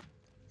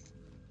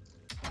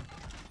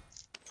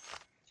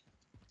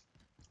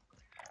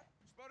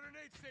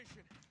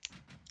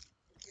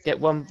 Get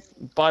one,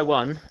 buy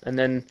one, and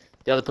then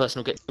the other person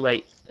will get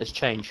 2-8 as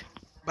change.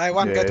 Buy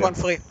one, get Yeah. one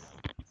free. I'm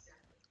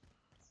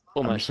just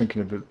Almost.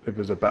 thinking if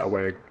there's a better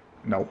way.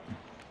 Nope.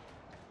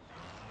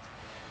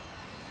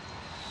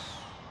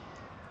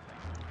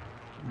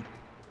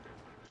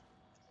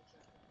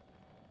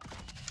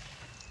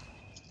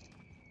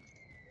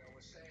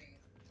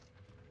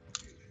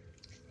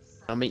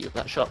 I'll meet you at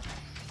that shop.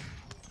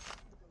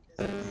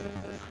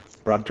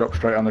 Brad dropped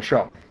straight on the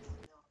shop.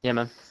 Yeah,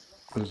 man.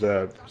 There's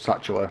a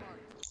satchel there.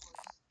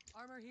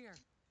 Armor here.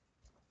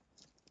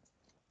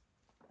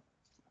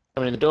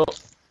 Coming in the door.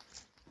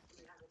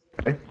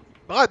 Hey.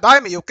 Right by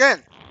me, you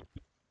can.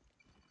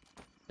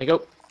 There you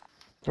go.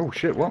 Oh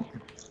shit! What?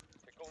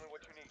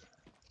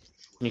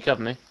 Can you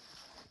cover me?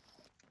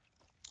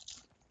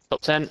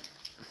 Top 10.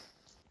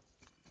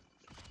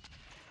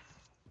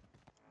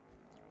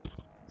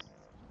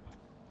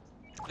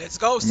 Let's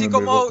go, I'm gonna Sicko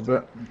move up a mode.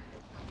 bit.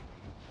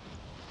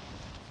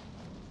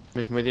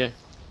 Moving with you.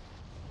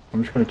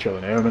 I'm just gonna chill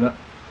in here a minute.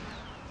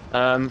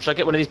 Should I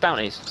get one of these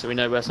bounties so we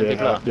know where some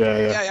people are?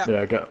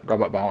 Yeah. Grab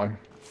that bounty.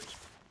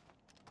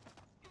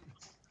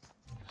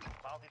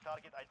 Bounty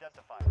target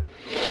identified.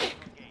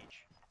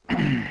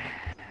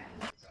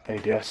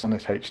 Engage. ADS on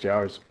this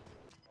HDR is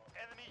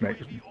Enemy makes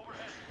UAV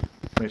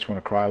overhead. makes me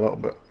want to cry a little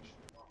bit.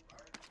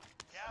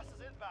 Gas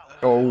is inbound.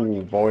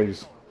 Oh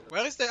boys.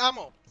 Where is the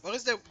ammo? Where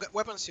is the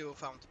weapons you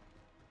found?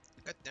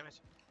 God damn it.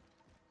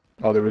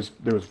 Oh, there was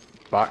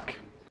back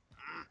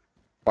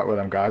where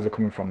them guys are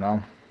coming from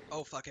now.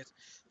 Oh, fuck it.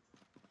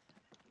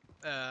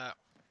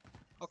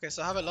 Okay,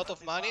 so I have a lot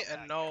of money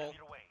and no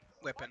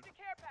weapon.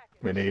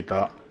 We need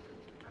that.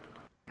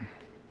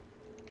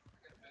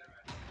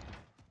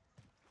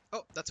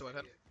 Oh, that's a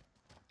weapon.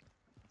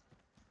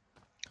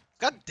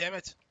 God damn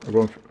it. We're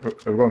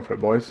going for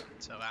it, boys.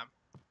 So,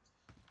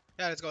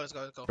 yeah, let's go.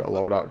 Got a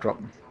loadout drop.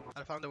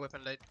 I found the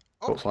weapon late.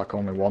 Oh, Looks like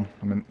only one.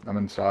 I'm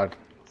inside.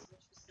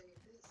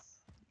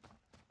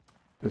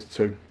 There's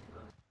two.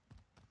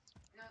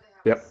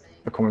 Yep,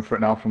 they're coming for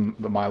it now from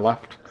my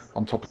left,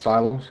 on top of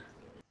silos.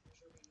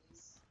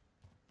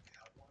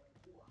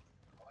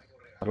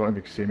 I don't know if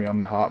you can see me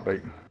on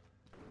heartbeat.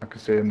 I can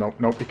see him. Nope,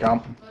 you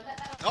can't.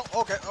 no,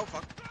 okay. Oh,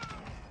 fuck.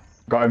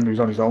 Got him. He's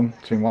on his own.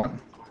 Team one.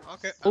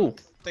 Okay, Oh,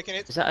 taking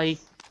it. is that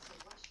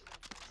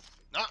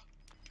Nah,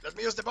 let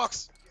me use the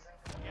box.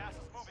 Gas is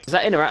moving. is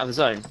that in or out of the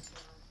zone?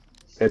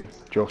 It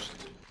just.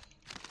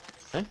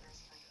 Okay.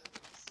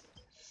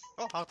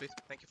 Oh, heartbeat.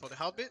 Thank you for the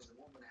heartbeat.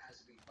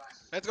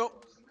 Let's go.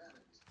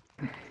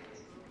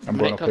 I'm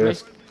going Nick, up cover here. me.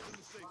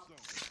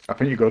 I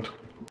think you're good.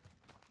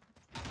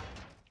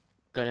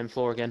 Going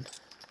M4 again.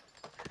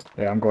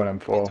 Yeah, I'm going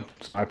M4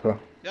 sniper.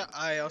 Yeah,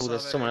 I Oh, also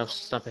there's have someone a... else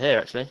sniper here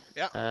actually.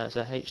 Yeah. There's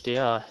a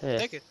HDR here.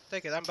 Take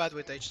it. I'm bad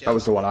with HDR. That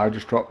was the one I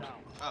just dropped.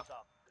 Oh,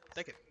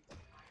 take it.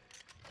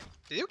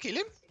 Did you kill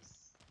him?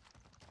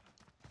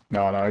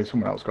 No,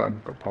 someone else got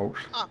him. Got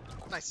poached. Ah,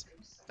 nice.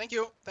 Thank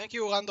you,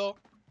 Rando.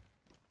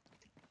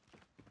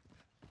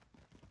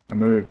 I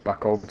moved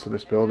back over to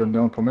this building. The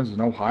only problem is there's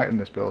no height in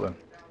this building.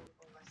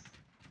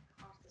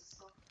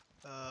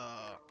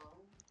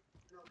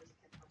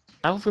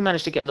 How have we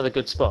managed to get another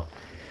good spot?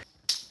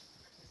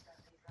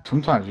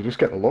 Sometimes you just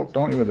get the luck,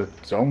 don't you, with the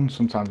zone?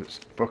 Sometimes it's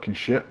fucking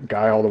shit.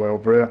 Guy all the way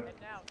over here.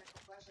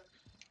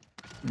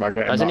 By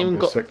getting Has that, I'm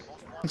anyone just got? sick.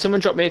 Can someone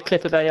drop me a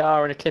clip of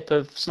AR and a clip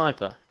of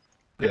sniper,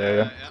 Yeah, yeah.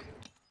 Yeah.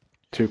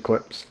 2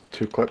 clips.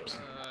 2 clips.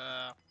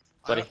 I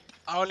buddy?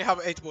 I only have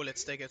 8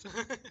 bullets. Take it.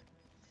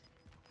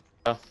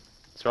 Oh,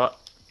 that's right.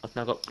 I've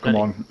now got Come plenty.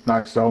 on,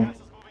 nice zone. Gas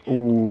is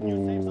moving in.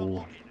 New safe zone Ooh.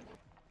 located.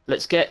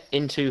 Let's get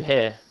into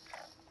here.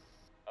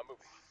 I'm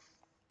moving.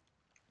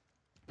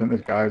 I think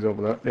there's guys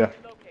over there. Yeah,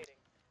 Relocating.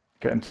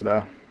 get into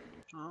there.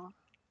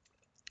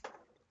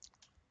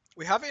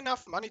 We have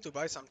enough money to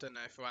buy something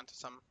if we want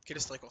some kill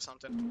streak or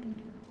something.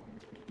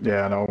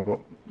 Yeah, I know,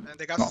 but And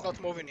the gas is not,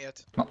 not moving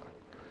yet. not.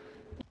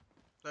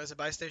 There's a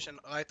buy station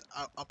right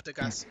up the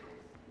gas.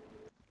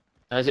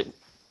 Is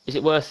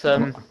it worth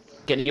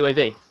getting a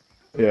UAV?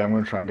 Yeah, I'm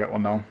gonna try and get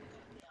one now.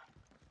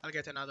 I'll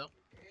get another.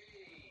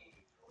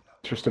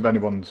 Just if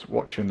anyone's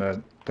watching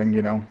the thing,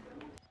 you know,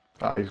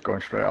 that he's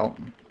going straight out.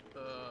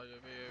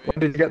 When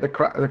did you get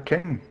the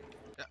king?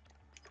 Yeah,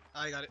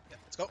 I got it. Yeah,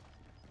 let's go.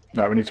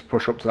 No, we need to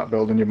push up to that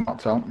building you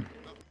marked out.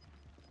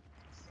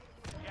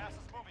 Gas is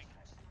moving.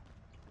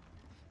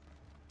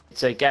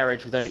 It's a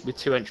garage with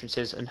 2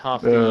 entrances, and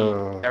half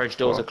the garage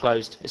doors are fuck.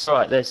 closed. It's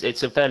alright.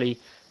 It's a fairly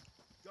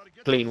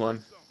clean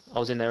one. I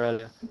was in there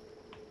earlier.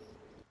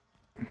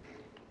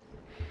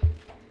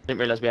 Didn't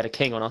realise we had a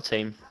king on our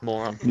team.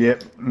 Moron.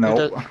 Yep,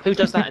 no. Who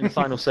does that in the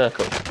final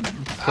circle?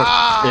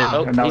 Ah!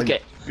 Oh, And now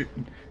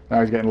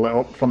he's getting lit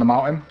up from the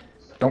mountain.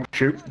 Don't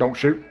shoot, don't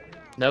shoot.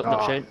 Nope, not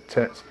Ah, shooting.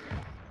 tits.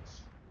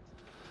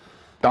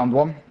 Downed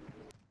one.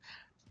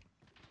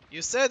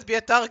 You said be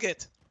a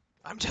target.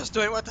 I'm just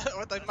doing what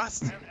I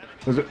must.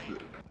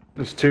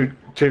 There's two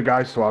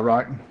guys to our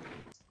right.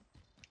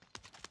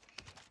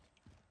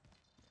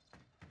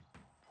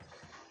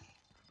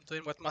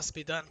 Doing what must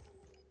be done.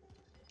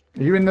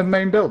 Are you in the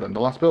main building, the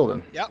last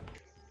building? Yep.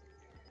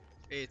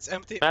 It's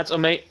empty. Mads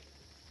on me.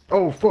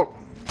 Oh, fuck.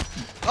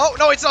 Oh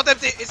no, it's not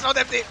empty. It's not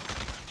empty.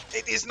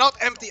 It is not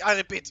empty. I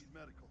repeat.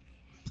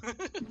 Are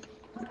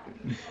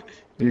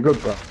you good,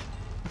 bro?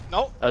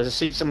 No.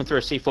 Someone threw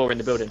a C4 in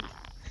the building.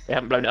 They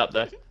haven't blown it up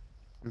though.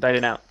 I'm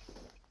bailing out.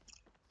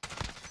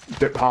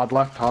 Dip hard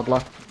left, hard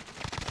left.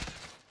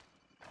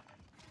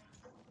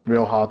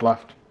 Real hard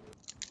left.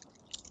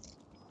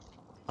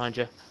 Behind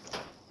you.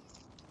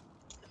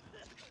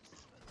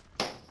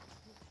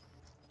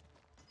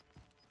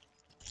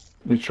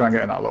 You try and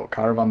get in that little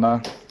caravan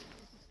there.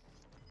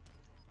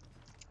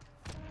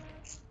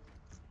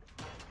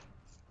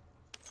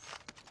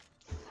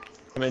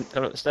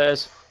 Come up the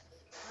stairs.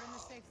 We're in the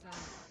safe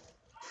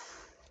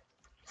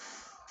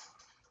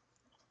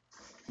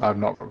zone. I've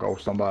not got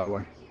ghost on, by the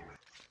way.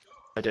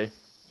 I do.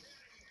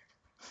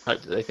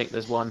 Hope that they think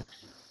there's one.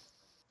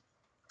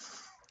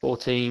 4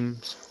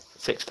 teams,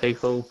 6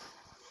 people.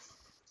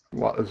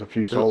 What, there's a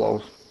few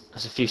solos.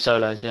 There's a few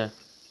solos, yeah.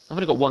 I've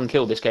only got 1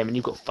 kill this game and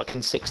you've got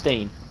fucking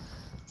 16.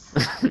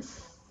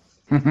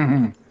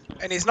 And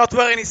he's not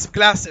wearing his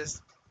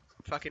glasses.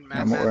 Fucking I'm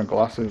not wearing madman.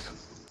 glasses.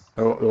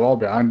 They're all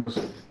behind us.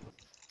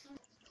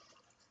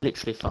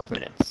 Literally 5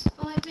 minutes.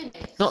 5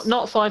 minutes.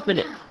 Not 5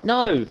 minutes.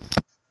 No!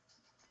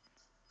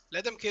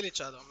 Let them kill each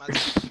other,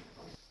 madman.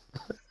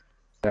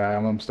 Yeah,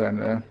 I'm staying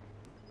there.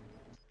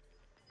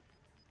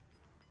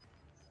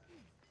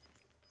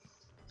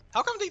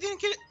 How come they didn't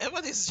kill?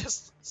 Everybody's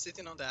just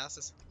sitting on their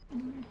asses.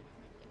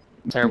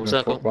 Terrible Been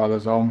circle. fucked by the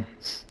zone.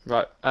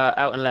 Right,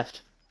 out and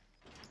left.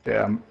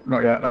 Yeah,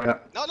 not yet, not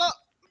yet. No, no.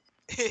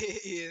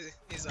 He's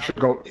out. Should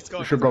go, He's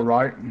gone. should go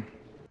right.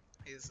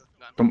 He's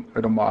gone.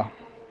 It don't matter.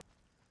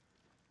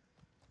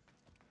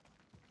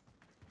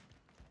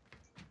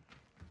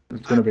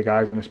 There's gonna be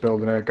guys in this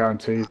building here,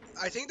 guaranteed.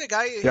 I think the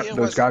guy Yep, here there's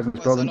was, guys in this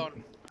was building.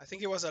 alone. I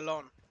think he was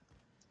alone.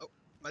 Oh,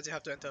 but you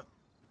have to enter.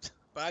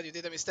 Brad, you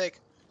did a mistake.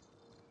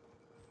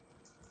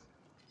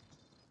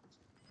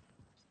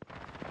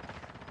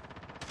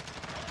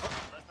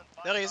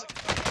 Oh, there he is.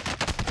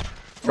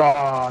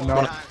 Oh,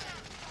 no. Behind.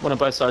 One on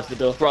both sides of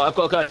the door. Right, I've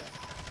got to go.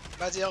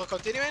 Mads, you're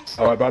continuing?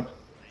 Alright, bud.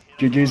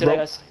 GG's, See you bro.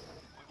 guys.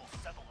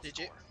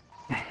 GG.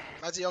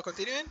 Mads, you're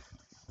continuing?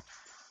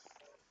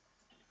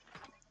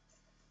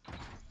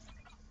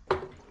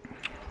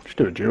 Just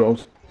do a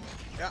duos.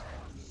 Yeah.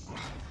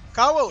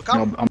 Cowell,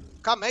 come. No,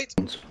 Come, mate.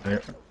 yeah.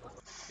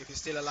 If he's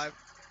still alive.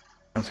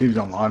 I'll see if he's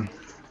online.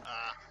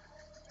 Ah,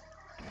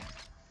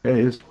 Yeah, he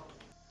is.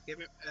 give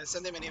him,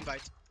 send him an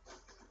invite.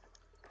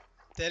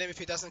 Tell him if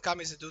he doesn't come,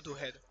 he's a doo-doo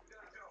head.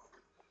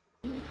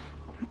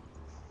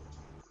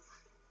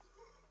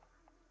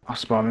 I'll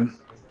spam him.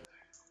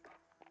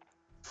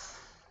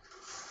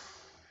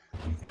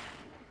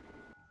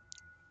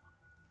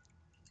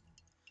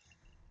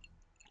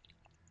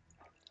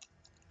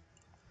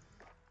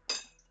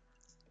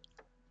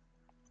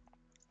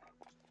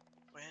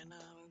 When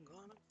I'm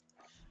gonna...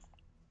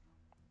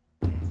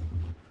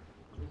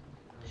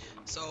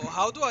 So,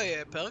 how do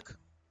I perk?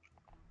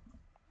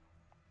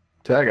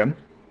 Say that again.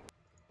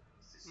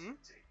 Hmm?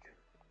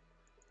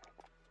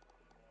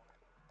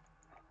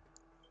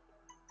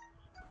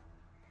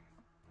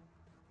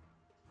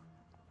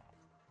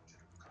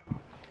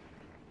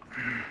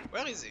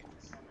 Where is he?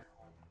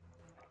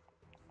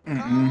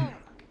 Mm-mm.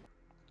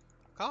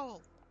 Carl!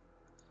 Carl!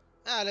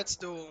 Yeah, let's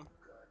do...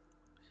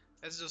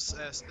 Let's just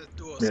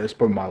duos. Yeah, it's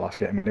probably my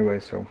last game anyway,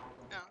 so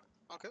Yeah,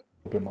 okay.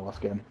 it'll be my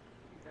last game.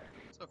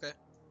 It's okay.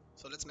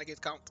 So let's make it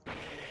count.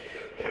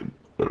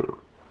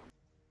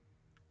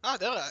 Ah,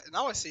 there.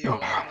 Now I see your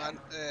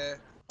Oh,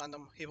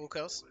 random hero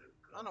curse.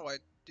 I don't know why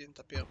it didn't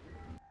appear.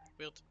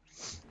 Weird.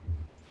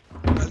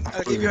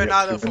 I'll give 3 you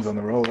another reactions for. on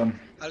the roll then.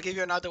 I'll give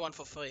you another one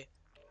for free.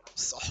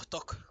 So,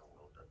 talk.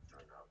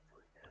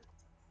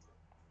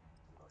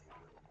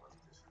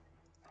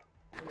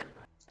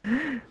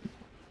 Let's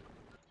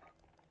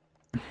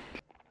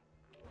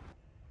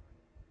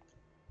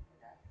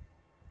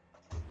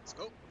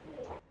go.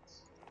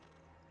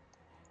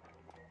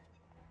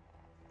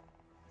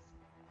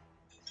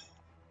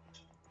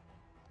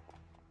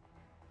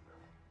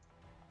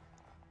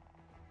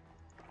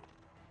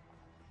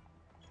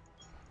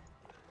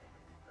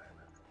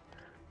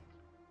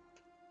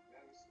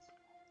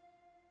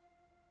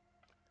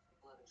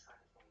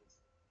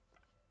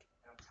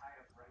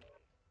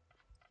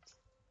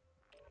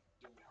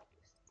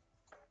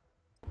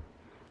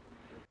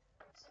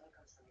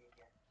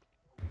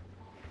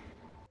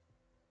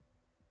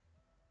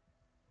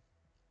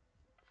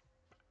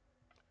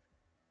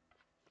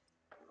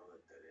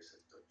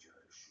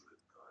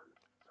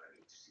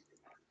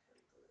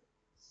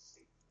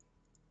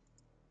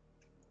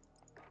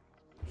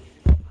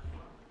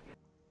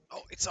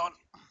 Oh, it's on.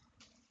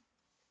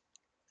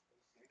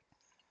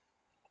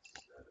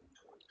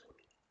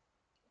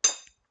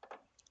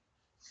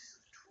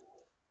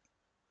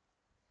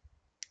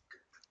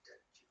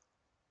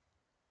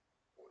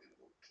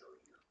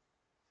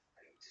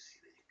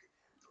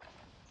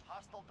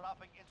 Hostile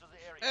dropping into the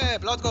area. Hey,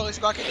 Bloodgore is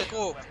back in the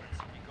group. Weapons.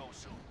 We go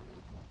soon.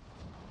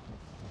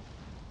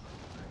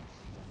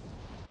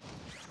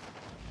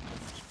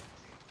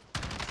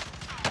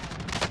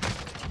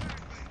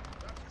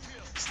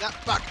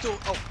 Snap back to.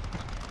 Oh.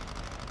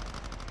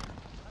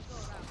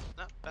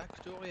 Snap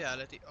back to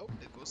reality. Oh,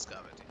 it goes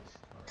gravity.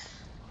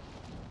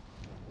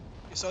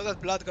 You saw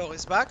that Bloodgore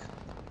is back?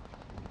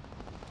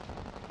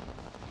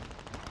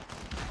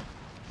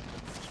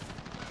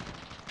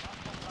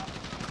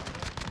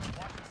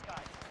 Watch the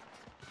skies.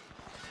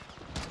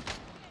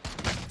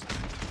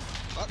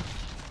 What?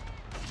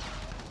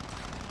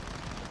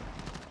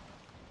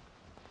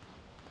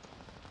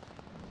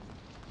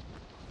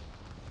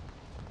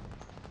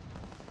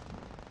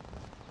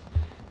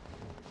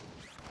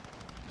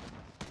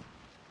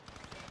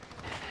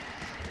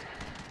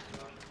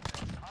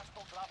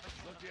 Hostile dropping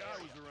into the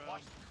area.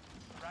 Watch.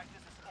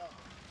 Practice is over.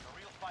 The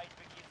real fight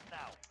begins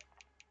now.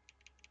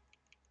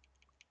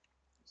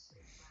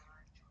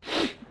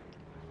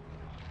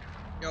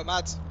 Yo,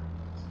 Matt.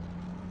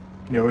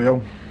 Yo,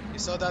 yo. You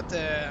saw that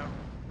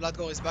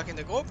Bloodgore is back in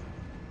the group?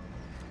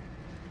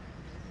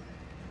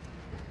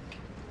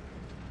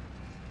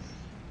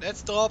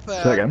 Let's drop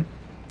Say again.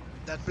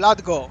 that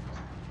Bloodgore.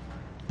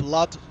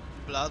 Bloodgore.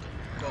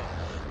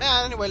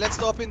 Yeah, anyway, let's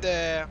drop in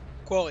the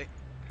quarry.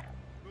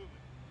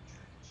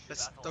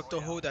 Let's Doctor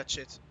Who that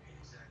shit.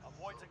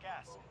 Avoid the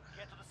gas.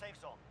 Get to the safe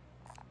zone.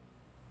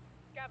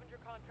 Scavenger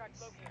contract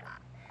located.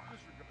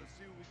 Let's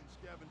see what we can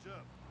scavenge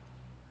up.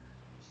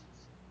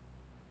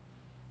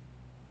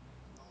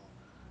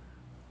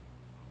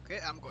 Okay,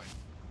 I'm going.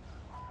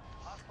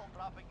 Hostile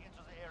dropping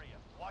into the area.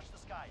 Watch the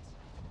skies.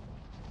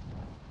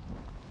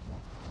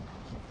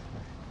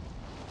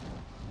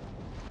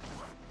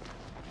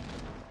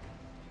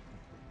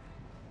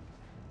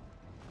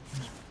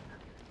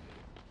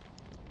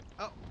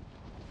 Oh,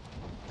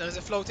 there is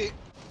a floaty.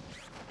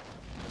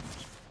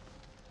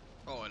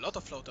 Oh, a lot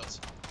of floaters.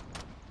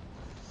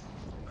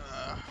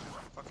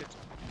 Fuck it.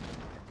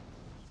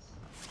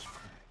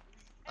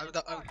 I'm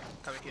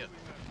coming here.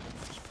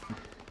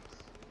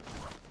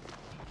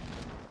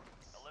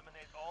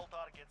 Eliminate all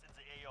targets in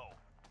the AO.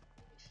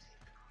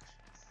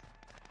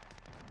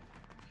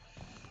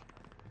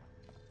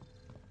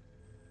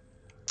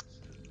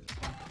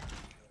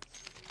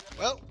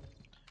 Well,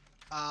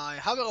 I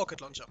have a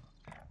rocket launcher.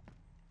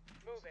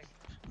 Moving.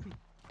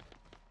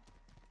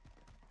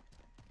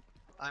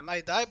 I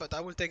might die, but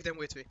I will take them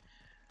with me.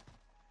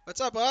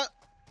 What's up, bro?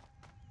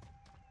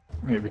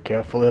 You be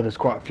careful there, there's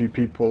quite a few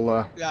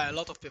people, Yeah, a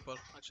lot of people,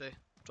 actually.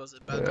 It was a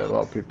yeah, bad a round.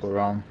 lot of people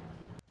around.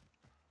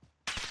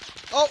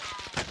 Oh!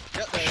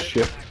 Yeah, there it is.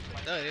 Shit.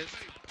 There it is.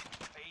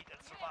 Fade and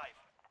survive.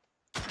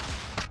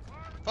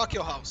 Fuck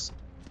your house.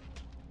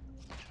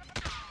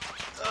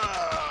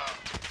 Ah.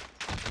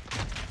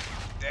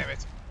 Damn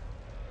it.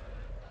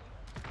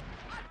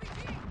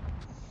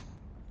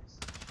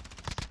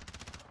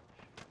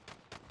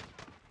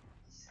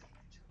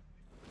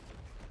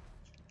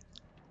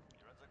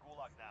 You're in the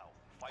gulag now.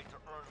 Fight to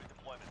earn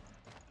redeployment.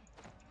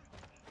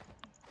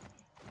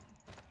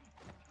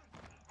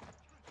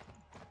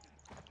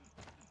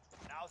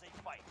 Now's a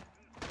fight.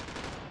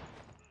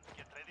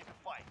 Get ready to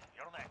fight.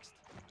 You're next.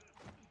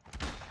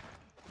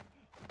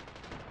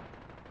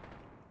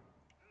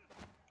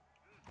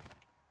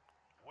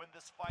 Win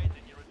this fight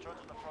and you return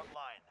to the front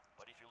line.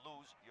 But if you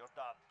lose, you're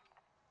done.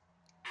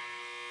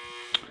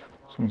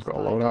 Someone's got a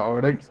loadout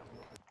already.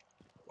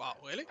 Wow,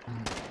 really?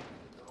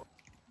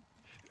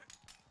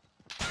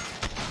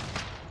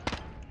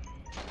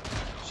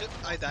 Shit,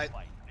 I died.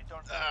 Fight.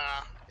 Return to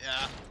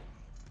Yeah.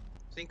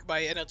 Think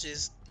my energy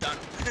is done.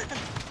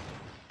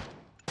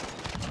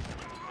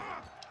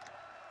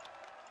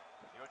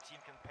 Your team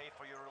can pay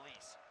for your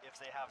release if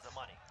they have the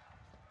money.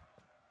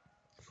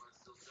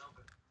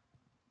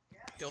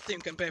 Your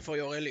team can pay for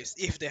your release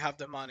if they have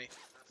the money.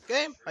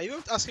 Game, are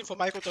you asking for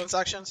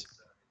microtransactions?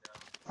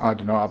 I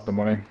do not have the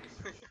money.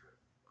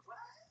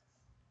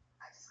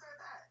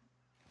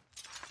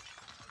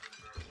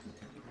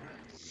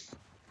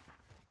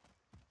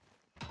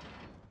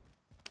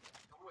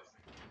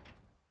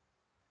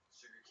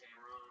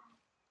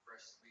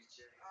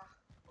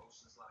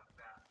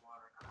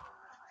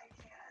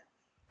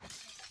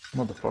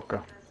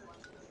 Motherfucker.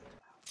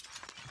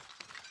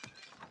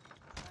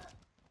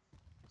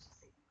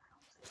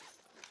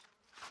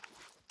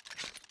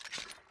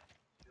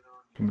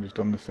 Somebody's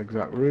done this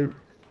exact route.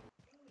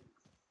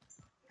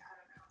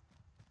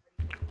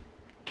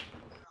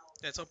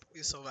 Let's hope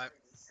you survive.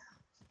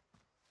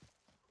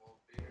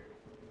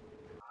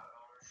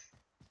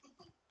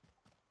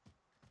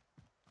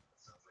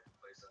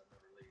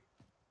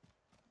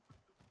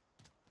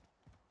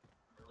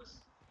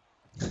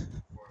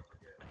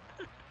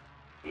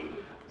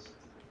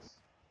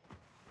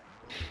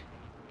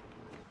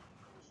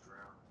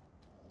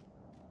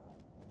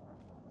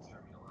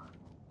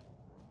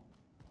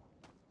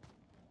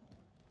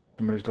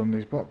 Somebody's done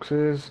these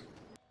boxes.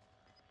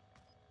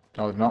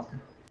 No, they've not.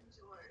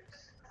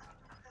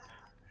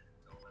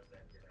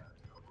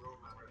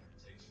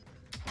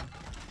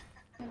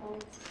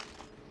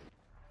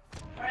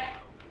 Alright.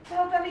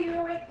 Tell Daddy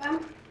you're awake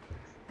then.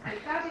 Hey,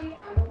 Daddy,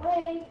 I'm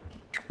awake.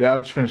 Yeah,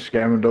 I've just finished the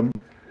game and done.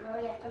 Oh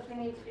yeah, everything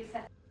needs to be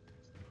set.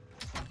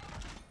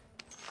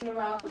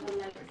 Around and then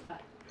it's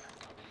back.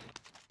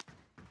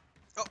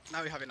 Oh,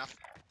 now we have enough.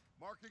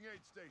 Marking aid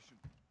station.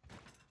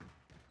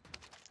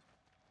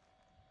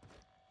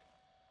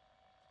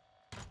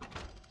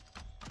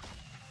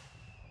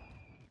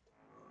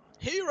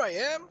 Here I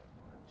am.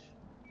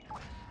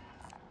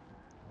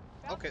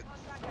 Okay.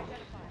 Contract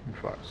identified. In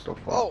fact, stuff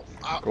like Oh,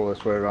 go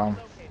this way around.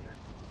 Located.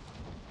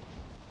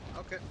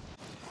 okay.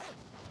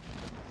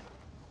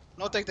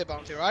 No, take the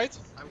bounty, right?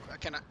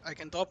 I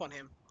can drop on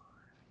him.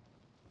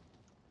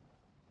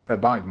 They're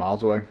bound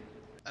miles away.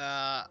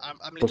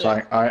 I'm Plus,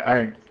 literally.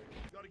 Gotta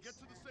get to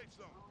the safe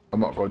zone.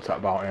 I'm not going to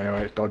that bounty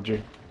anyway. It's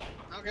dodgy.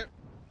 Okay.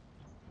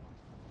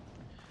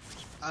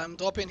 I'm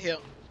dropping here.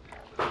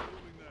 Moving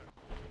there.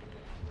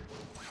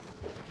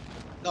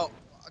 No,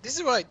 this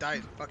is where I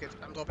died. Fuck it,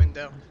 I'm dropping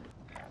there.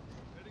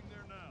 Heading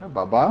there now. Yeah,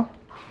 bye-bye.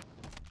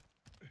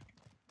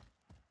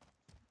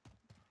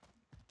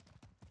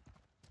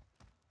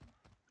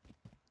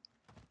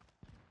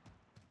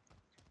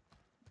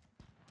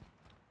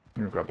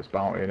 I'm gonna grab this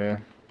bounty in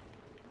here.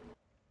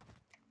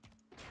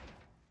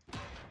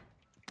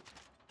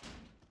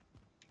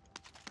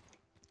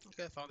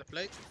 Okay, found the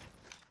plate.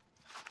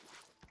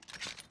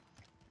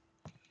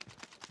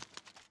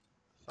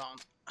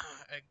 Found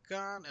a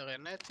gun, a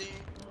Renetti.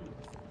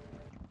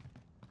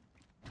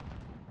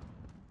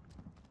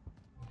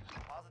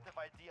 Positive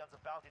ID on the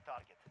bounty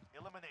target.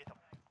 Eliminate them.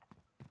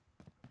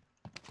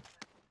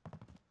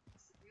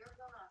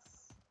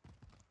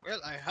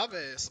 Well, I have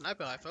a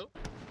sniper rifle.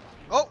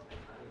 Oh!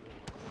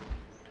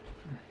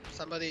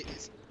 Somebody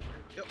is.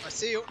 Yo, I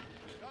see you.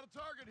 Got a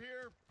target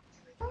here.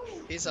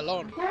 He's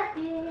alone.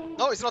 Daddy.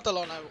 No, he's not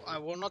alone. I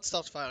will not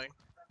start firing.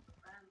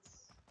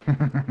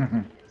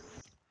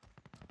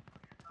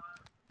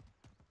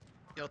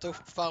 You're too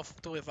far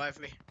to revive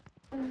me.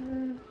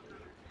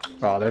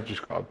 Oh, they've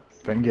just got a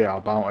thingy,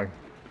 our bounty.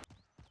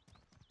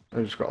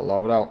 They've just got a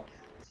loadout.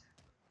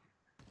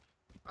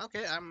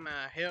 Okay, I'm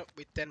here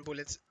with 10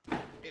 bullets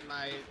in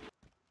my.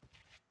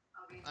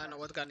 I don't know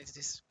what gun is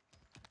this.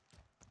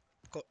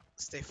 Go,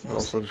 stay They've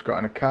focused. also just got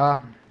in a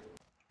car.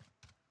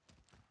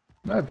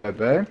 No,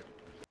 baby.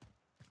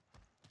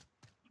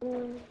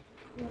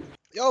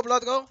 Yo,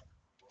 blood go.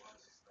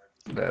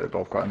 There, they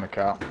both got in the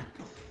car.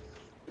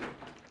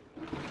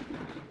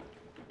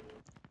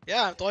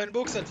 Yeah, I'm throwing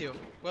books at you.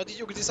 Where did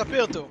you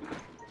disappear to?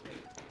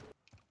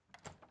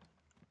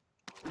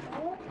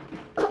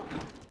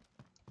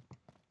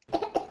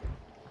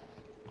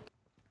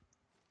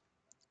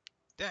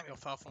 Damn, you're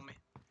far from me.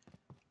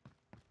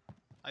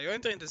 Are you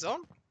entering the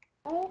zone?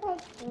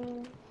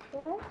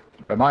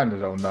 Am I in the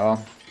zone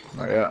now?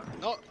 Not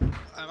yet. No,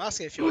 I'm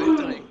asking if you're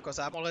entering, because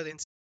I'm already